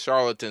snake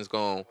charlatans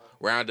gonna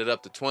round it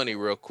up to 20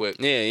 real quick.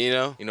 Yeah, you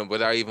know,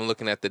 without even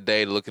looking at the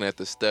data, looking at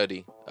the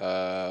study.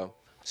 So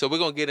we're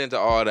gonna get into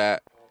all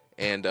that,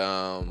 and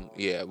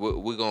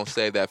we're gonna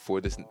save that for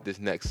this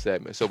next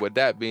segment. So with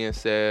that being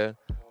said,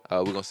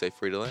 we're gonna say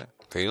free to land.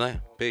 Free to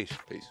land. Peace.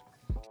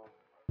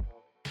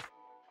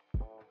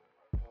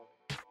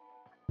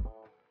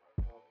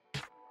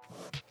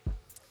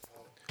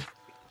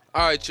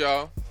 All right,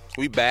 y'all.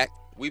 We back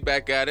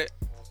at it.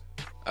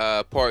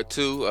 Part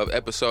 2 of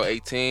episode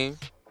 18.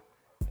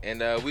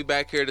 And we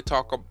back here to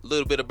talk a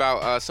little bit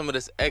about some of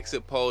this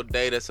exit poll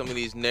data, some of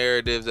these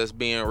narratives that's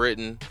being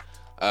written.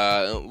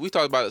 We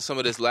talked about some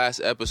of this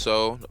last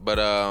episode, but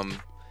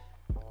I'm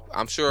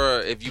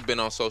sure if you've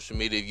been on social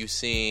media, you've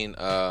seen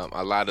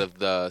a lot of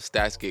the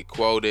stats get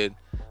quoted.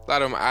 A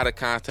lot of them out of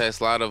context,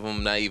 a lot of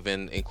them not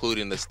even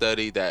including the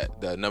study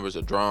that the numbers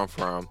are drawn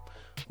from.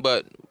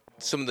 But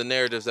some of the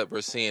narratives that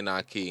we're seeing,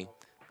 Ahki,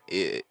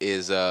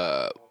 is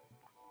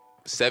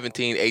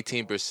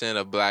 17-18%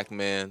 of black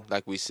men,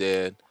 like we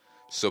said,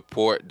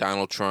 support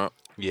Donald Trump.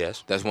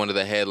 Yes. That's one of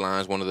the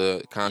headlines, one of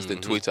the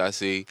constant tweets I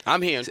see.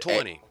 I'm hearing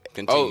 20.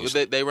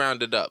 They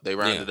rounded up. They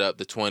rounded up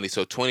to 20.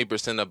 So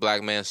 20% of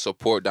black men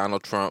support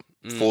Donald Trump,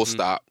 full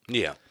stop.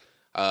 Yeah.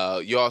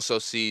 You also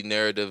see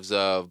narratives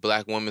of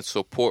black women's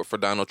support for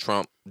Donald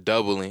Trump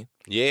doubling.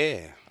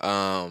 Yeah.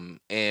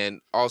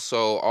 And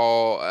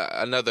also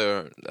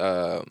another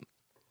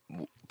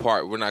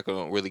part, we're not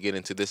going to really get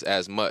into this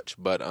as much,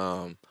 but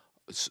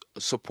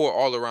support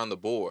all around the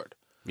board.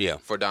 Yeah.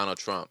 For Donald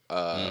Trump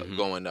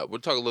going up.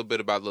 We'll talk a little bit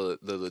about the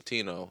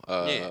Latino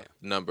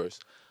numbers.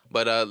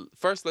 But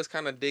first, let's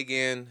kind of dig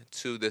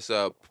into this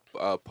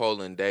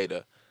polling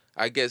data.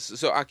 I guess,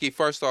 so Ahki,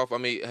 first off, I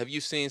mean, have you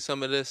seen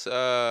some of this,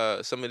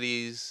 some of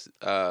these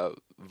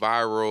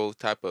viral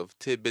type of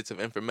tidbits of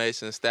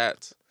information,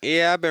 stats?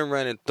 Yeah, I've been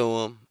running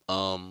through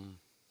them,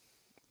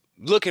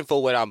 looking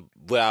for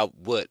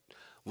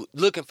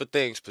looking for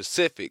things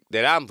specific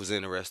that I was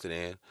interested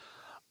in.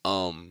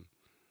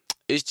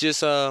 It's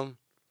just,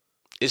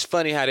 it's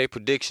funny how their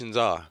predictions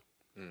are,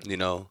 you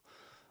know.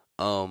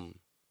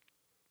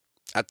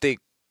 I think,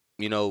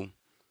 you know,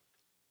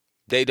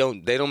 they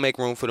don't make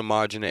room for the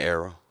margin of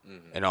error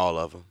in all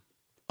of them.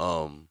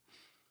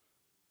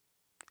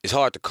 It's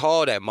hard to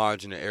call that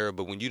margin of error,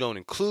 but when you don't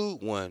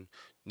include one,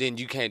 then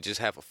you can't just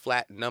have a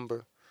flat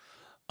number.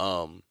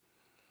 I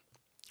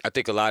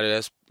think a lot of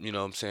that's, you know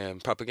what I'm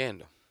saying,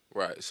 propaganda.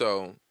 Right.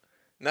 So,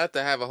 not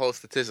to have a whole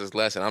statistics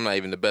lesson, I'm not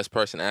even the best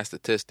person at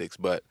statistics,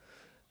 but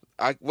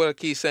what I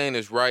keep saying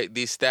is right.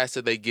 These stats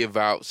that they give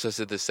out, such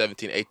as the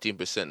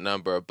 17-18%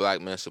 number of black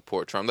men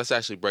support Trump, let's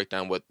actually break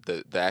down what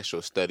the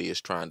actual study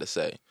is trying to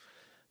say.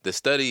 The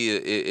study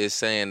is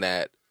saying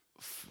that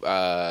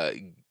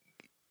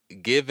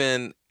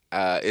given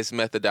its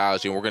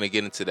methodology, and we're going to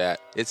get into that,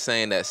 it's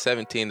saying that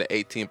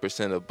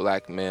 17-18% of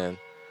black men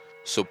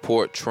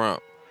support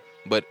Trump.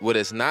 But what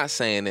it's not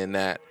saying in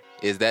that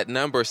is that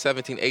number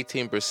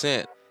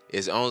 17-18%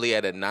 is only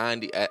at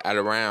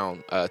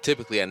around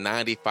typically a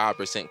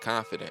 95%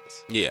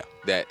 confidence. Yeah,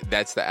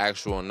 that's the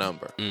actual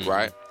number,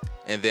 right?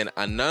 And then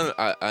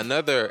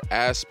another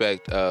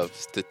aspect of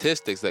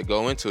statistics that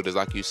go into it is,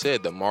 like you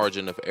said, the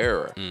margin of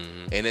error,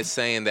 and it's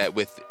saying that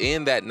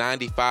within that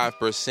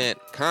 95%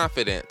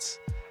 confidence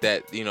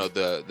that, you know,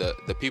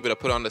 the people that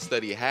put on the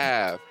study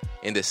have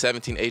in the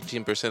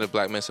 17-18% of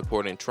black men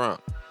supporting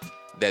Trump,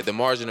 that the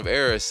margin of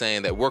error is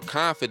saying that we're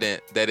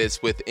confident that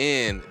it's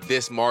within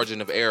this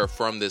margin of error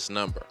from this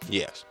number.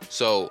 Yes.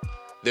 So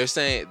it's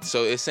saying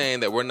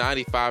that we're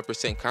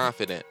 95%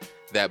 confident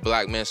that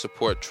black men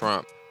support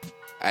Trump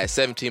at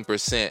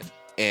 17%,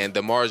 and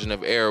the margin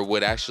of error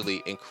would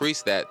actually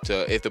increase that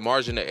to, if the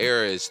margin of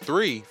error is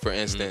 3, for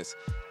instance,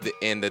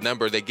 and the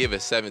number they give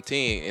is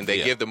 17, and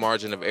they give the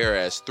margin of error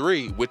as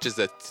 3, which is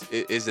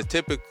a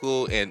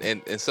typical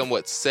and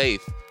somewhat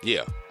safe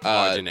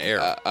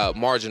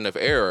margin of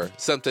error.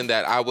 Something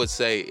that I would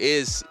say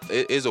is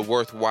a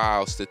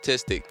worthwhile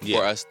statistic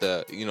for us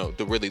to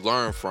to really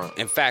learn from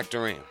and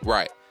factor in.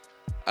 Right.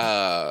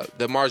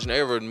 The margin of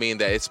error would mean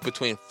that it's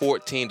between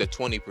 14 to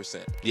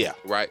 20%. Yeah.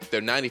 Right.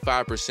 They're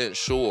 95%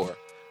 sure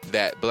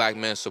that black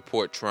men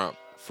support Trump,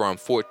 from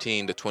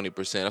 14 to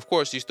 20%. Of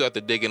course, you still have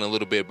to dig in a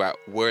little bit about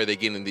where are they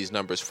getting these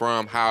numbers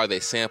from, how are they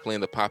sampling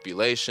the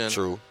population.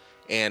 True.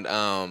 And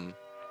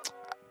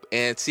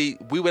see,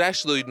 we would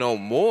actually know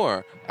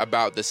more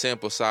about the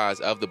sample size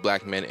of the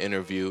black men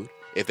interviewed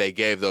if they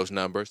gave those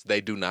numbers.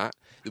 They do not.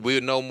 We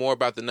would know more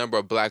about the number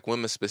of black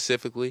women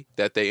specifically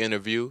that they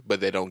interview,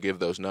 but they don't give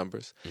those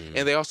numbers. Mm-hmm.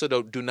 And they also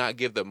do not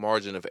give the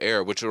margin of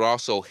error, which would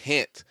also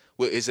hint,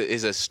 is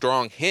a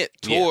strong hint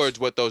towards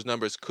what those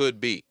numbers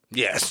could be.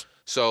 Yes.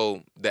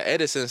 So the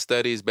Edison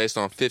study is based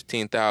on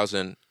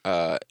 15,000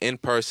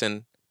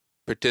 in-person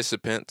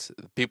participants,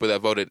 people that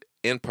voted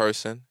in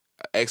person,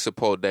 exit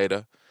poll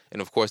data,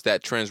 and of course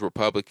that trends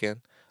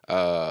Republican.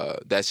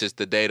 That's just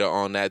the data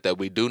on that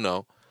we do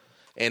know.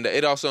 And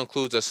it also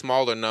includes a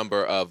smaller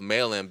number of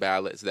mail-in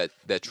ballots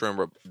that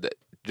trend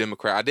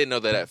Democrat. I didn't know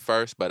that at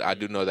first, but I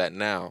do know that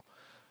now.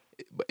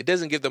 But it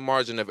doesn't give the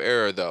margin of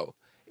error, though.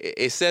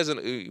 It says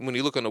when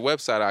you look on the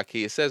website,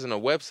 Ahki, it says on the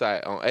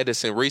website on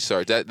Edison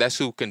Research that's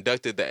who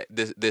conducted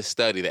this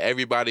study that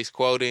everybody's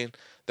quoting,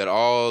 that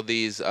all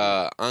these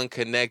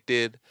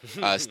unconnected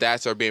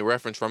stats are being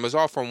referenced from. It's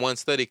all from one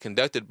study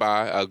conducted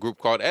by a group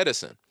called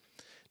Edison.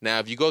 Now,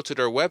 if you go to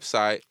their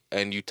website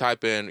and you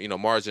type in,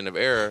 margin of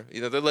error, they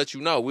let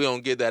you know we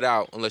don't get that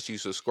out unless you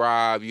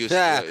subscribe.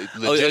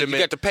 Legitimate. You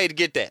got to pay to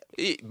get that.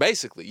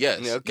 Basically, yes,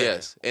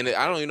 yes. And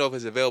I don't even know if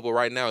it's available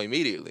right now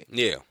immediately.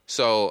 Yeah.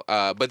 So,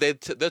 but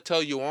they'll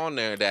tell you on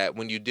there that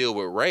when you deal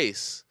with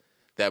race,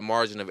 that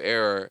margin of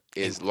error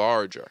is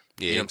larger.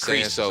 Yeah, you know what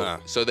I'm saying?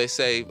 So they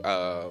say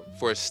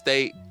for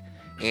state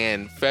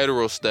and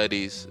federal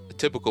studies,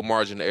 typical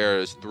margin of error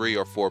is 3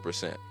 or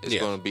 4%. They're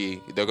going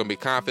to be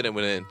confident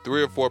within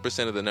 3 or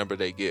 4% of the number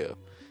they give.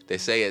 They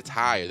say it's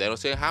higher. They don't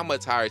say how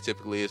much higher it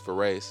typically is for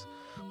race,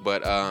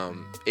 but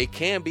it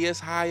can be as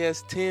high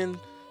as 10,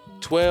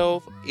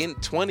 12,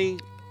 20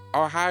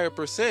 or higher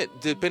percent,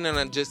 depending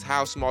on just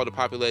how small the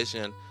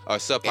population or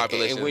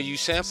subpopulation. And where you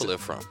sample it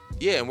from.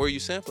 Yeah, and where you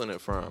sampling it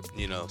from.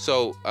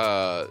 So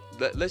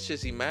let's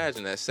just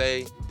imagine that.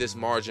 Say this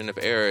margin of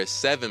error is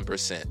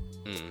 7%.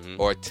 Mm-hmm.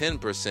 Or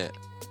 10%,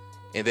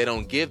 and they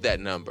don't give that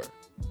number.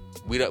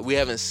 We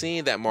haven't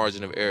seen that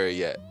margin of error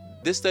yet.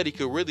 This study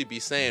could really be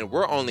saying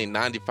we're only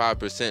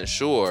 95%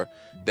 sure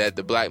that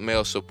the black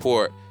male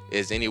support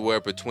is anywhere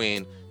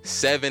between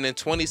 7 and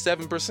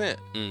 27%.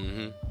 Mm-hmm.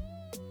 You know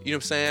what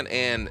I'm saying?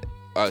 And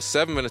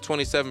 7 and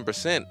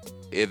 27%,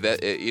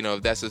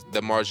 if that's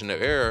the margin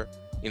of error,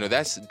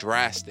 that's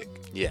drastic.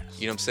 Yes.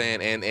 You know what I'm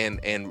saying?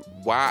 And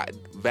why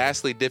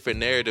vastly different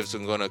narratives are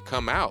going to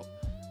come out.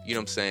 You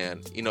know what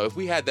I'm saying? If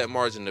we had that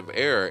margin of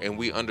error and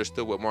we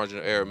understood what margin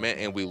of error meant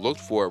and we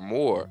looked for it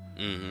more,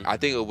 I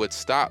think it would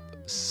stop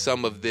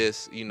some of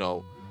this,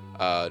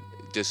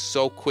 just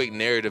so quick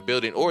narrative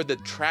building, or the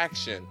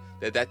traction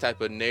that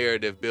type of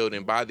narrative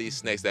building by these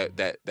snakes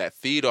that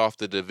feed off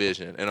the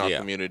division in our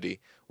community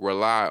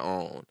rely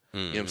on. You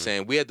know what I'm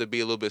saying? We have to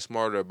be a little bit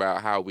smarter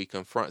about how we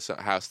confront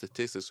how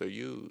statistics are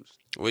used.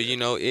 Well,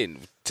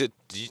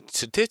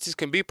 statistics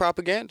can be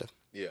propaganda.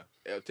 Yeah.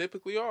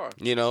 Typically are.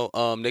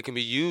 They can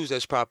be used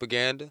as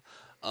propaganda.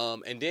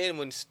 And then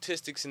when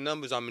statistics and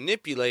numbers are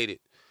manipulated,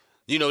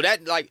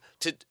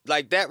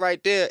 that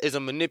right there is a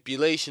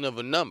manipulation of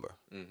a number.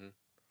 Mm-hmm.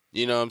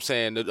 You know what I'm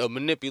saying? A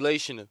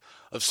manipulation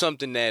of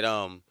something that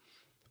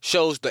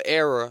shows the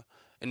error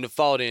and the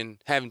fault in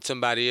having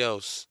somebody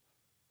else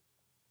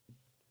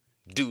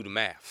do the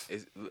math.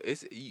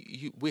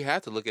 We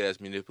have to look at it as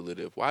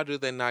manipulative. Why do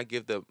they not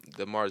give the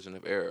margin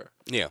of error?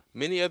 Yeah.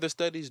 Many other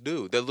studies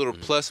do. That little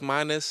plus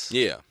minus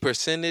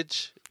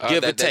percentage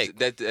give or take.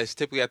 That's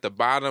typically at the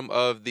bottom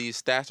of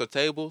these stats or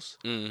tables.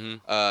 Mm-hmm.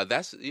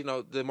 That's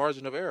the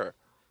margin of error.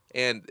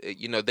 And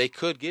they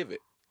could give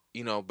it,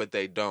 but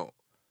they don't.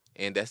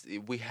 And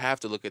we have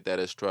to look at that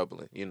as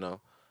troubling,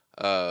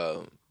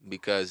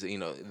 because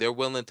they're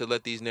willing to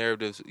let these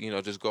narratives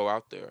just go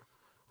out there.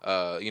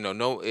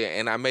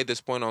 And I made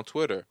this point on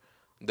Twitter.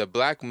 The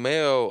black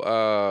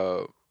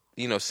male,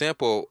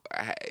 sample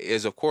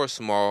is of course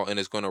small and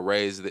is going to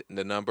raise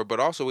the number, but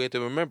also we have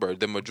to remember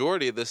the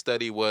majority of the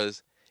study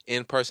was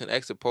in-person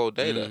exit poll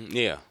data.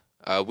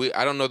 I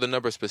don't know the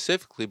number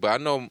specifically, but I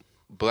know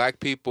black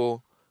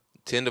people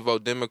tend to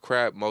vote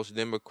Democrat. Most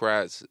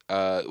Democrats,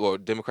 or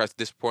Democrats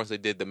disproportionately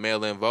did the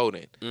mail-in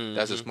voting. Mm-hmm.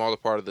 That's a smaller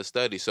part of the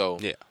study. So,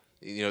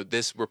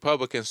 this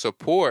Republican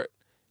support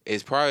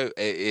is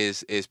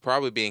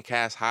probably being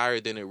cast higher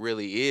than it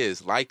really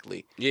is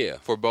likely. Yeah.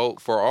 For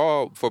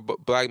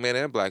black men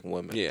and black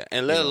women. Yeah,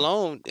 and let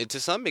alone to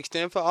some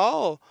extent for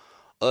all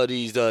of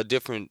these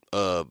different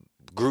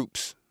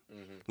groups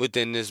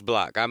within this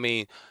block. I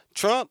mean,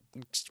 Trump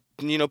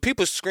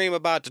people scream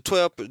about the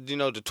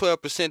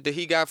 12% that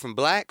he got from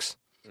blacks.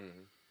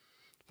 Mm-hmm.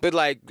 But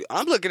like,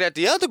 I'm looking at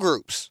the other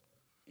groups.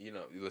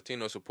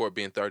 Latino support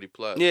being 30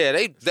 plus. Yeah,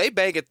 they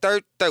bang at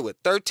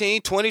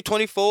 13, 20,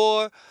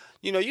 24.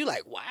 You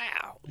like,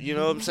 wow. You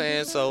know what I'm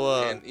saying?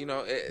 So, and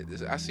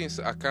I seen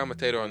a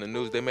commentator on the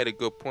news. They made a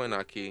good point,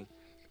 Ahki.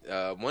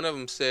 One of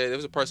them said, there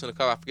was a person of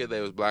color, I forget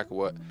they was black or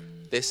what.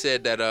 They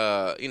said that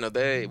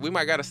we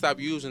might got to stop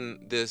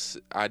using this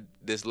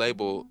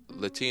label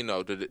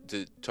Latino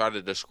to try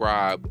to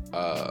describe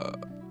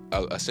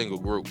a single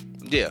group.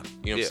 Yeah,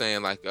 you know what I'm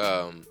saying? Like,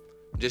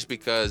 just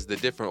because the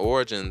different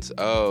origins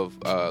of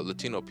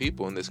Latino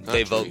people in this country,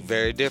 they vote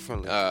very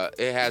differently.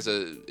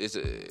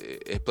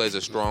 It plays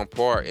a strong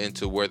part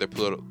into where their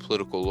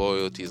political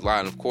loyalties lie,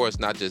 and of course,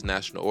 not just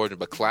national origin,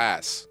 but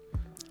class.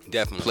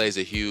 Definitely plays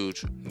a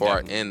huge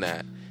part in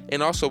that.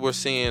 And also, we're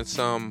seeing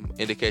some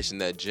indication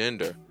that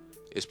gender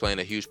is playing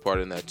a huge part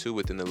in that too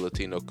within the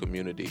Latino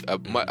community.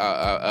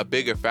 A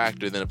bigger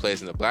factor than it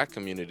plays in the black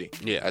community.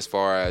 Yeah. As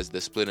far as the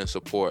split in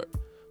support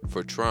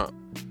for Trump.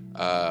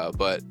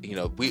 But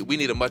we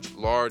need a much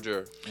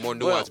larger, more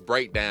nuanced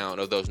breakdown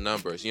of those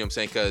numbers. You know what I'm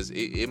saying? Because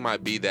it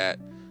might be that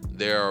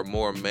there are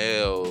more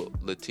male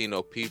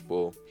Latino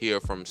people here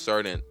from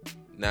certain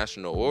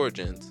national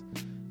origins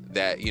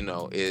that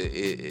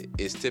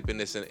is tipping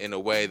this in a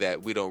way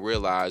that we don't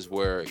realize,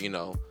 where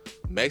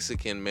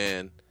Mexican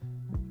men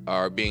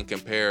are being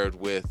compared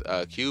with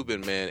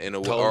Cuban men in a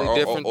way, totally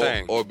different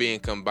thing, or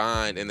being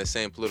combined in the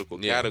same political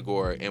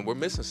category, and we're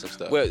missing some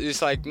stuff. Well,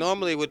 it's like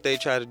normally what they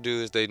try to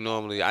do is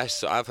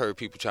I've heard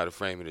people try to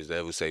frame it as they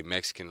would say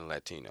Mexican and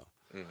Latino,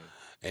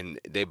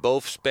 and they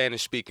both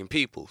Spanish speaking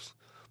peoples,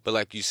 but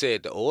like you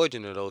said, the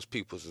origin of those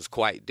peoples is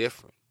quite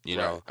different. You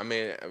know, I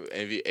mean,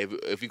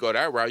 if you go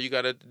that route, you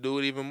got to do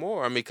it even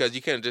more. I mean, because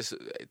you can't just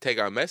take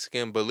out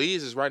Mexican.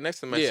 Belize is right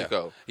next to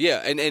Mexico. Yeah,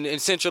 and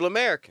Central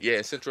American.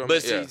 Yeah, Central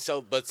American.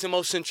 But some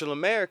most Central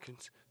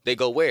Americans, they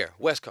go where?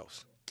 West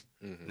Coast.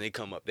 Mm-hmm. They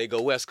come up. They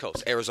go West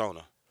Coast,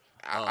 Arizona.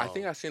 I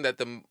think I've seen that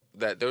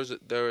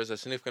there is a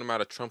significant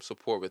amount of Trump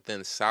support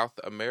within South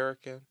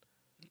American,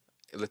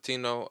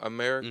 Latino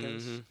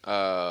Americans.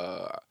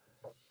 Mm-hmm.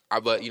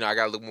 But I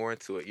got to look more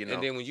into it.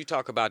 And then when you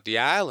talk about the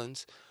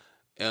islands.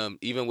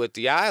 Even with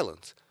the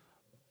islands,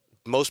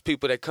 most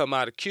people that come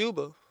out of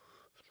Cuba,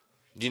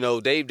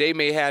 they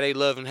may have a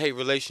love and hate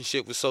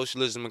relationship with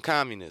socialism and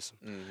communism,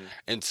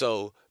 and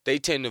so they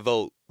tend to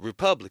vote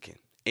Republican.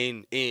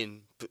 In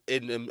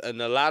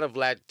a lot of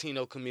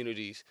Latino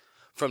communities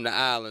from the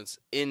islands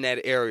in that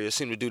area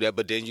seem to do that.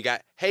 But then you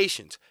got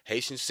Haitians.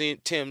 Haitians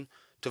tend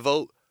to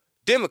vote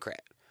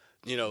Democrat.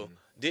 You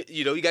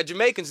got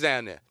Jamaicans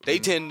down there. They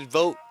tend to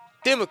vote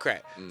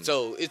Democrat.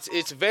 So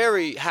it's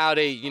very how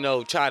they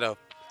try to.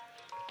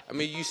 I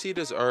mean, you see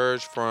this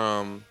urge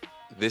from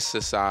this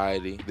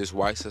society, this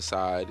white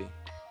society.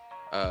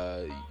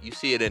 You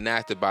see it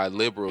enacted by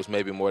liberals,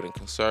 maybe more than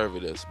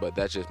conservatives, but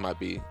that just might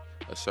be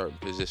a certain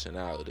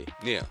positionality.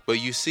 Yeah. But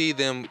you see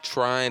them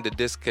trying to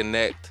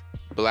disconnect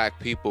black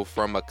people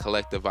from a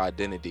collective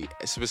identity,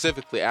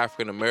 specifically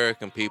African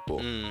American people,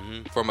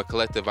 from a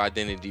collective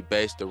identity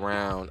based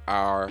around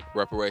our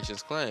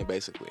reparations claim,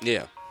 basically.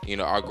 Yeah.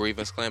 Our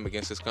grievance claim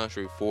against this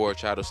country for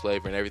chattel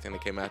slavery and everything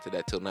that came after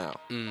that till now.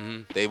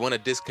 Mm-hmm. They want to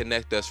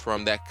disconnect us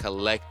from that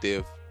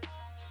collective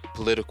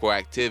political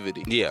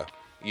activity. Yeah.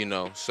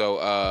 So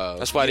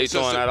that's why they're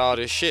throwing out all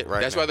this shit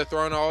right That's now. why they're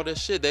throwing out all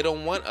this shit. They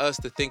don't want us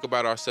to think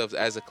about ourselves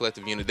as a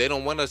collective unit. They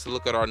don't want us to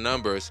look at our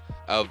numbers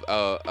of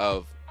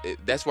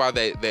that's why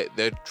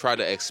they try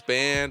to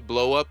expand,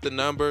 blow up the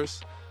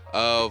numbers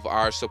of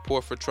our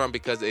support for Trump,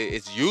 because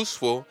it's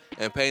useful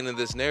in painting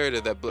this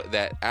narrative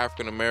that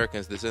African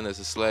Americans, descendants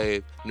of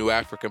slave, new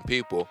African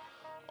people,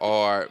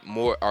 are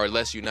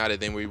less united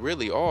than we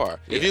really are.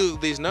 Yeah. If you look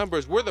at these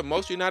numbers, we're the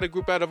most united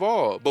group out of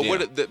all.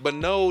 But but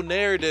no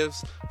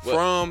narratives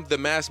from the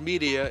mass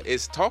media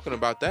is talking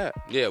about that.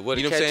 Yeah, what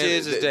the catch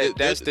is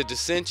that's the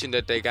dissension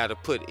that they got to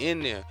put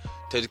in there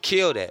to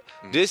kill that.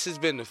 Mm-hmm. This has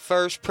been the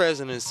first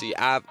presidency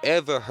I've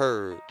ever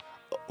heard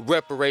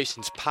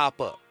reparations pop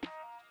up.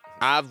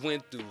 I've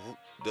went through.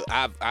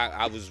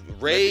 I was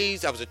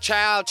raised. I was a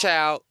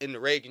child in the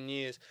Reagan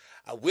years.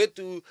 I went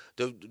through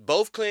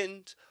both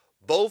Clintons,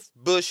 both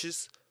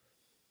Bushes,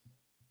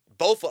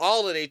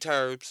 all of their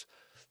terms,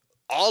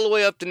 all the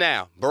way up to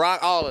now. Barack,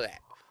 all of that.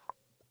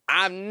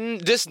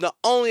 This is the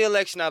only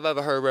election I've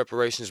ever heard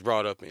reparations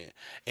brought up in,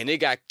 and it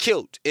got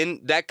killed. In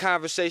that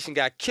conversation,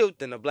 got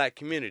killed in the black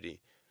community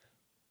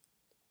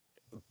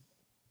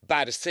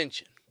by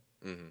dissension.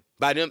 Mm-hmm.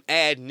 By them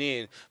adding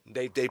in,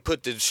 they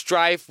put the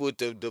strife with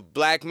the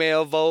black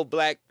male vote,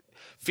 black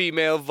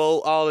female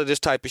vote, all of this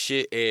type of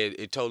shit, and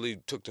it totally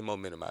took the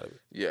momentum out of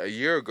it. Yeah, a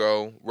year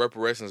ago,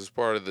 reparations was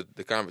part of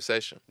the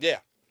conversation. Yeah,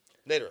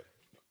 literally.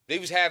 They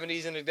was having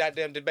these in the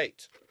goddamn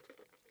debates.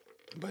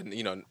 But,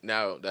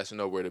 now that's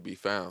nowhere to be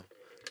found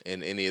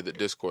in any of the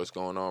discourse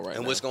going on right now.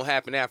 And what's going to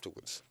happen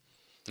afterwards?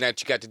 Now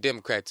that you got the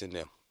Democrats in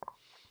them.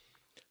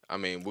 I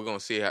mean, we're gonna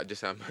see how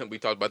we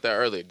talked about that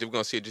earlier. We're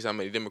gonna see just how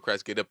many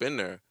Democrats get up in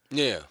there.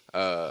 Yeah.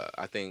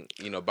 I think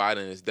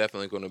Biden is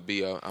definitely going to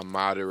be a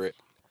moderate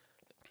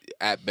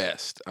at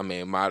best. I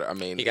mean,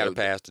 he got a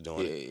pass to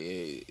doing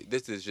it. Yeah,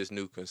 this is just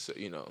new,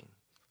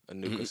 a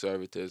new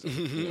conservatism.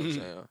 You know what I'm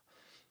saying?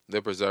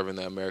 They're preserving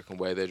the American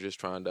way. They're just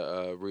trying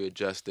to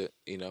readjust it,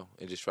 and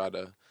just try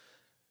to,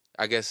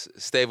 I guess,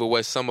 stave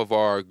away some of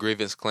our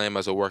grievance claim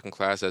as a working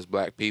class, as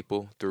black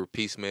people, through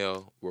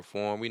piecemeal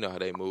reform. We know how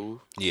they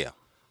move. Yeah.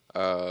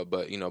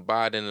 But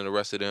Biden and the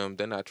rest of them,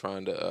 they're not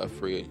trying to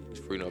free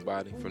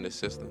nobody from this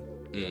system.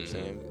 You know what I'm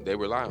saying? They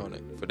rely on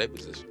it for their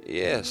position.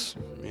 Yes.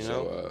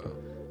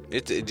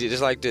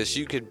 It's like this.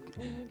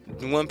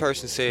 One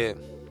person said,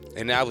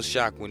 and I was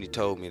shocked when he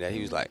told me that.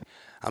 He was like,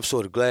 I'm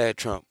sort of glad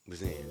Trump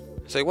was in.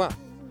 I say, why?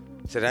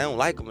 He said, I don't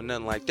like him or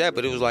nothing like that,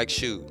 but it was like,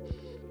 shoot.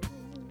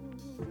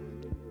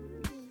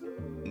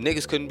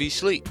 Niggas couldn't be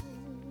asleep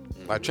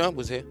while Trump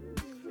was here.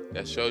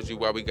 That shows you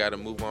why we got to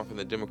move on from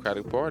the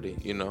Democratic Party,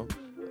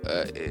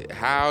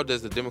 How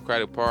does the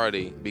Democratic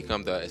Party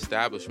become the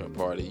establishment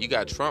party? You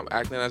got Trump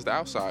acting as the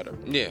outsider.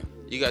 Yeah.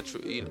 You got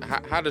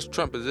how does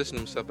Trump position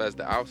himself as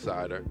the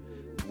outsider?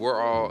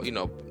 We're all,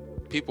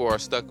 people are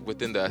stuck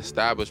within the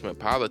establishment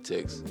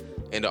politics,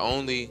 and the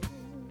only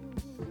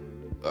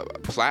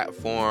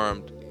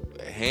platformed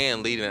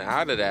hand leading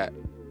out of that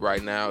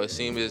right now, it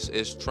seems,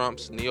 is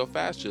Trump's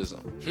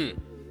neo-fascism.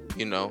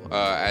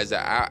 As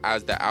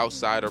the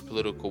outsider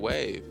political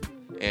wave,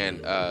 and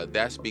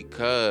that's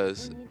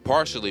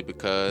partially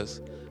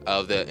because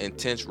of the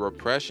intense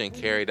repression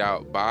carried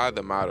out by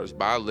the moderates,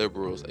 by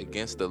liberals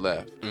against the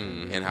left,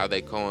 and how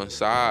they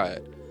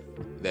coincide.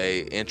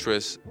 They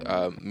interests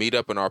meet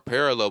up and are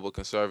parallel with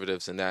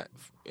conservatives in that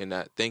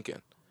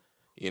thinking.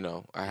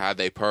 How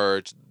they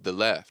purge the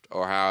left,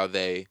 or how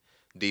they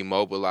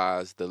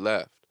demobilize the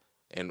left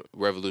in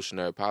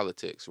revolutionary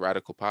politics,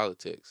 radical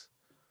politics.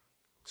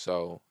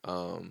 So,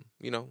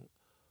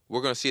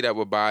 we're going to see that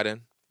with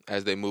Biden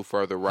as they move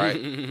further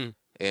right.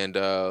 And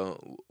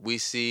we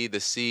see the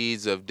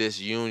seeds of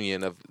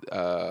disunion, of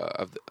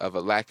a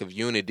lack of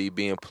unity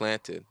being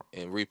planted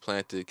and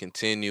replanted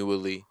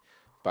continually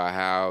by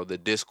how the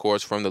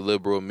discourse from the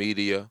liberal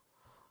media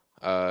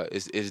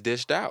is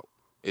dished out,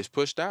 is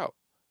pushed out.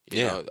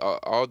 You know,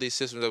 all these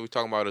systems that we're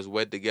talking about is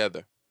wed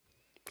together.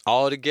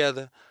 All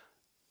together?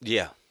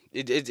 Yeah.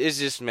 It's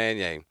just, man,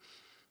 yeah.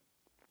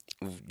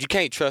 You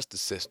can't trust the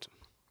system.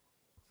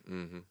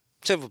 Mm-hmm.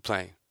 Simple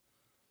plain.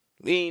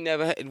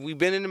 We've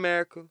been in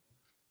America.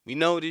 We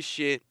know this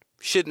shit.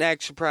 Shouldn't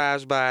act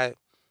surprised by it.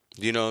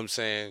 You know what I'm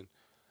saying?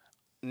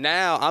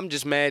 Now I'm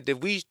just mad that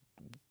we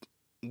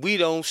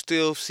don't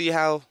still see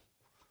how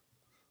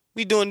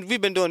we've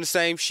been doing the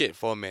same shit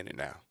for a minute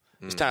now.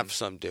 It's time for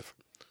something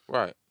different.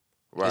 Right.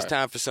 It's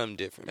time for something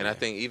different. And man. I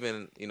think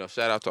even,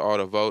 shout out to all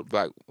the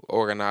black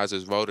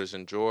organizers, voters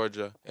in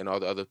Georgia and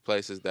all the other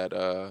places that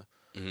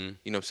you know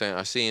what I'm saying,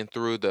 are seeing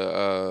through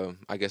the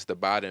I guess the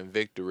Biden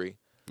victory.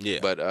 Yeah.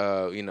 But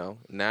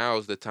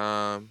now's the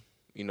time,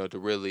 to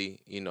really,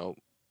 now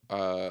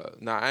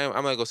I'm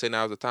not gonna say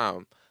now's the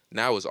time.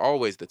 Now is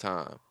always the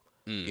time,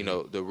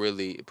 to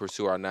really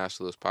pursue our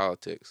nationalist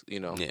politics.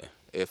 Yeah.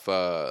 If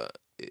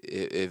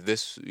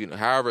this,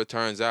 however it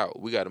turns out,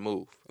 we got to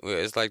move. Well,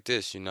 it's like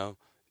this,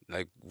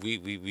 like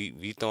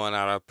we throwing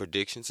out our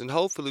predictions, and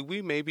hopefully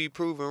we may be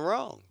proven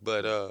wrong.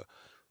 But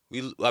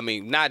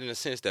not in the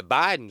sense that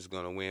Biden's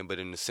gonna win, but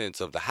in the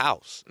sense of the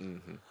House.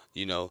 Mm-hmm.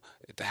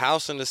 If the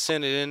House and the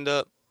Senate end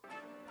up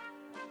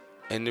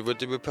with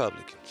the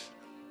Republicans,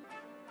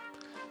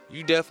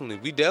 we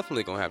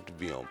definitely gonna have to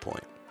be on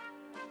point.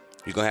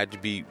 We're gonna have to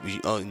be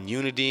on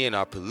unity in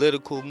our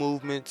political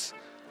movements,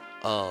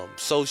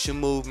 social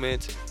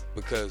movements,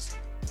 because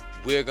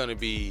we're gonna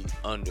be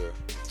under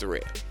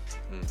threat.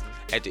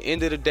 Mm-hmm. At the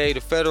end of the day,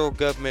 the federal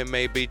government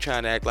may be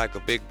trying to act like a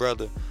big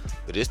brother,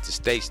 but it's the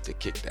states that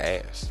kick the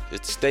ass.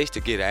 It's the states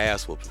that get the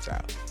ass whoopings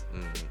out.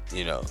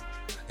 Mm-hmm.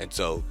 And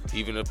so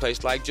even in a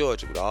place like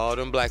Georgia with all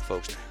them black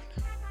folks down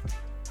there,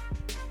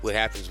 what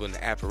happens when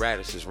the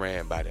apparatus is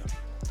ran by them?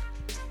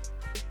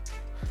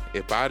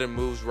 If Biden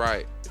moves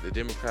right, if the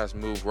Democrats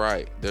move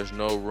right, there's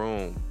no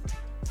room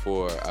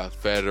for a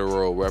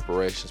federal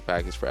reparations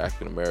package for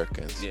African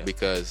Americans,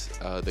 because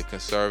the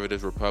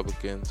conservative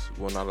Republicans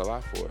will not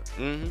allow for it.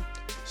 Mm-hmm.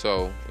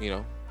 So,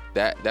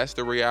 that's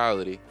the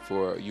reality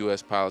for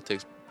U.S.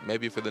 politics,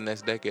 maybe for the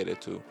next decade or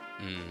two.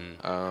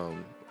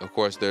 Mm-hmm. Of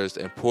course, there's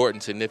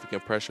important,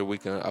 significant pressure we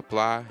can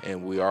apply,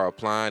 and we are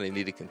applying and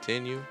need to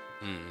continue.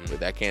 Mm-hmm. But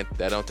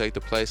that don't take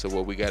the place of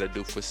what we got to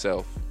do for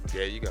self.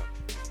 There you go.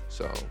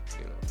 So,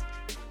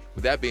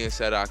 with that being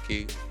said,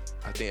 Ahki,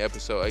 I think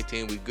episode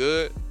 18, we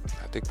good?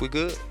 I think we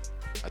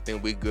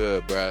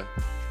good, bruh.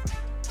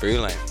 Free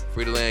the land.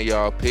 Free the land,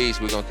 y'all. Peace.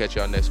 We're going to catch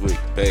y'all next week.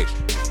 Peace.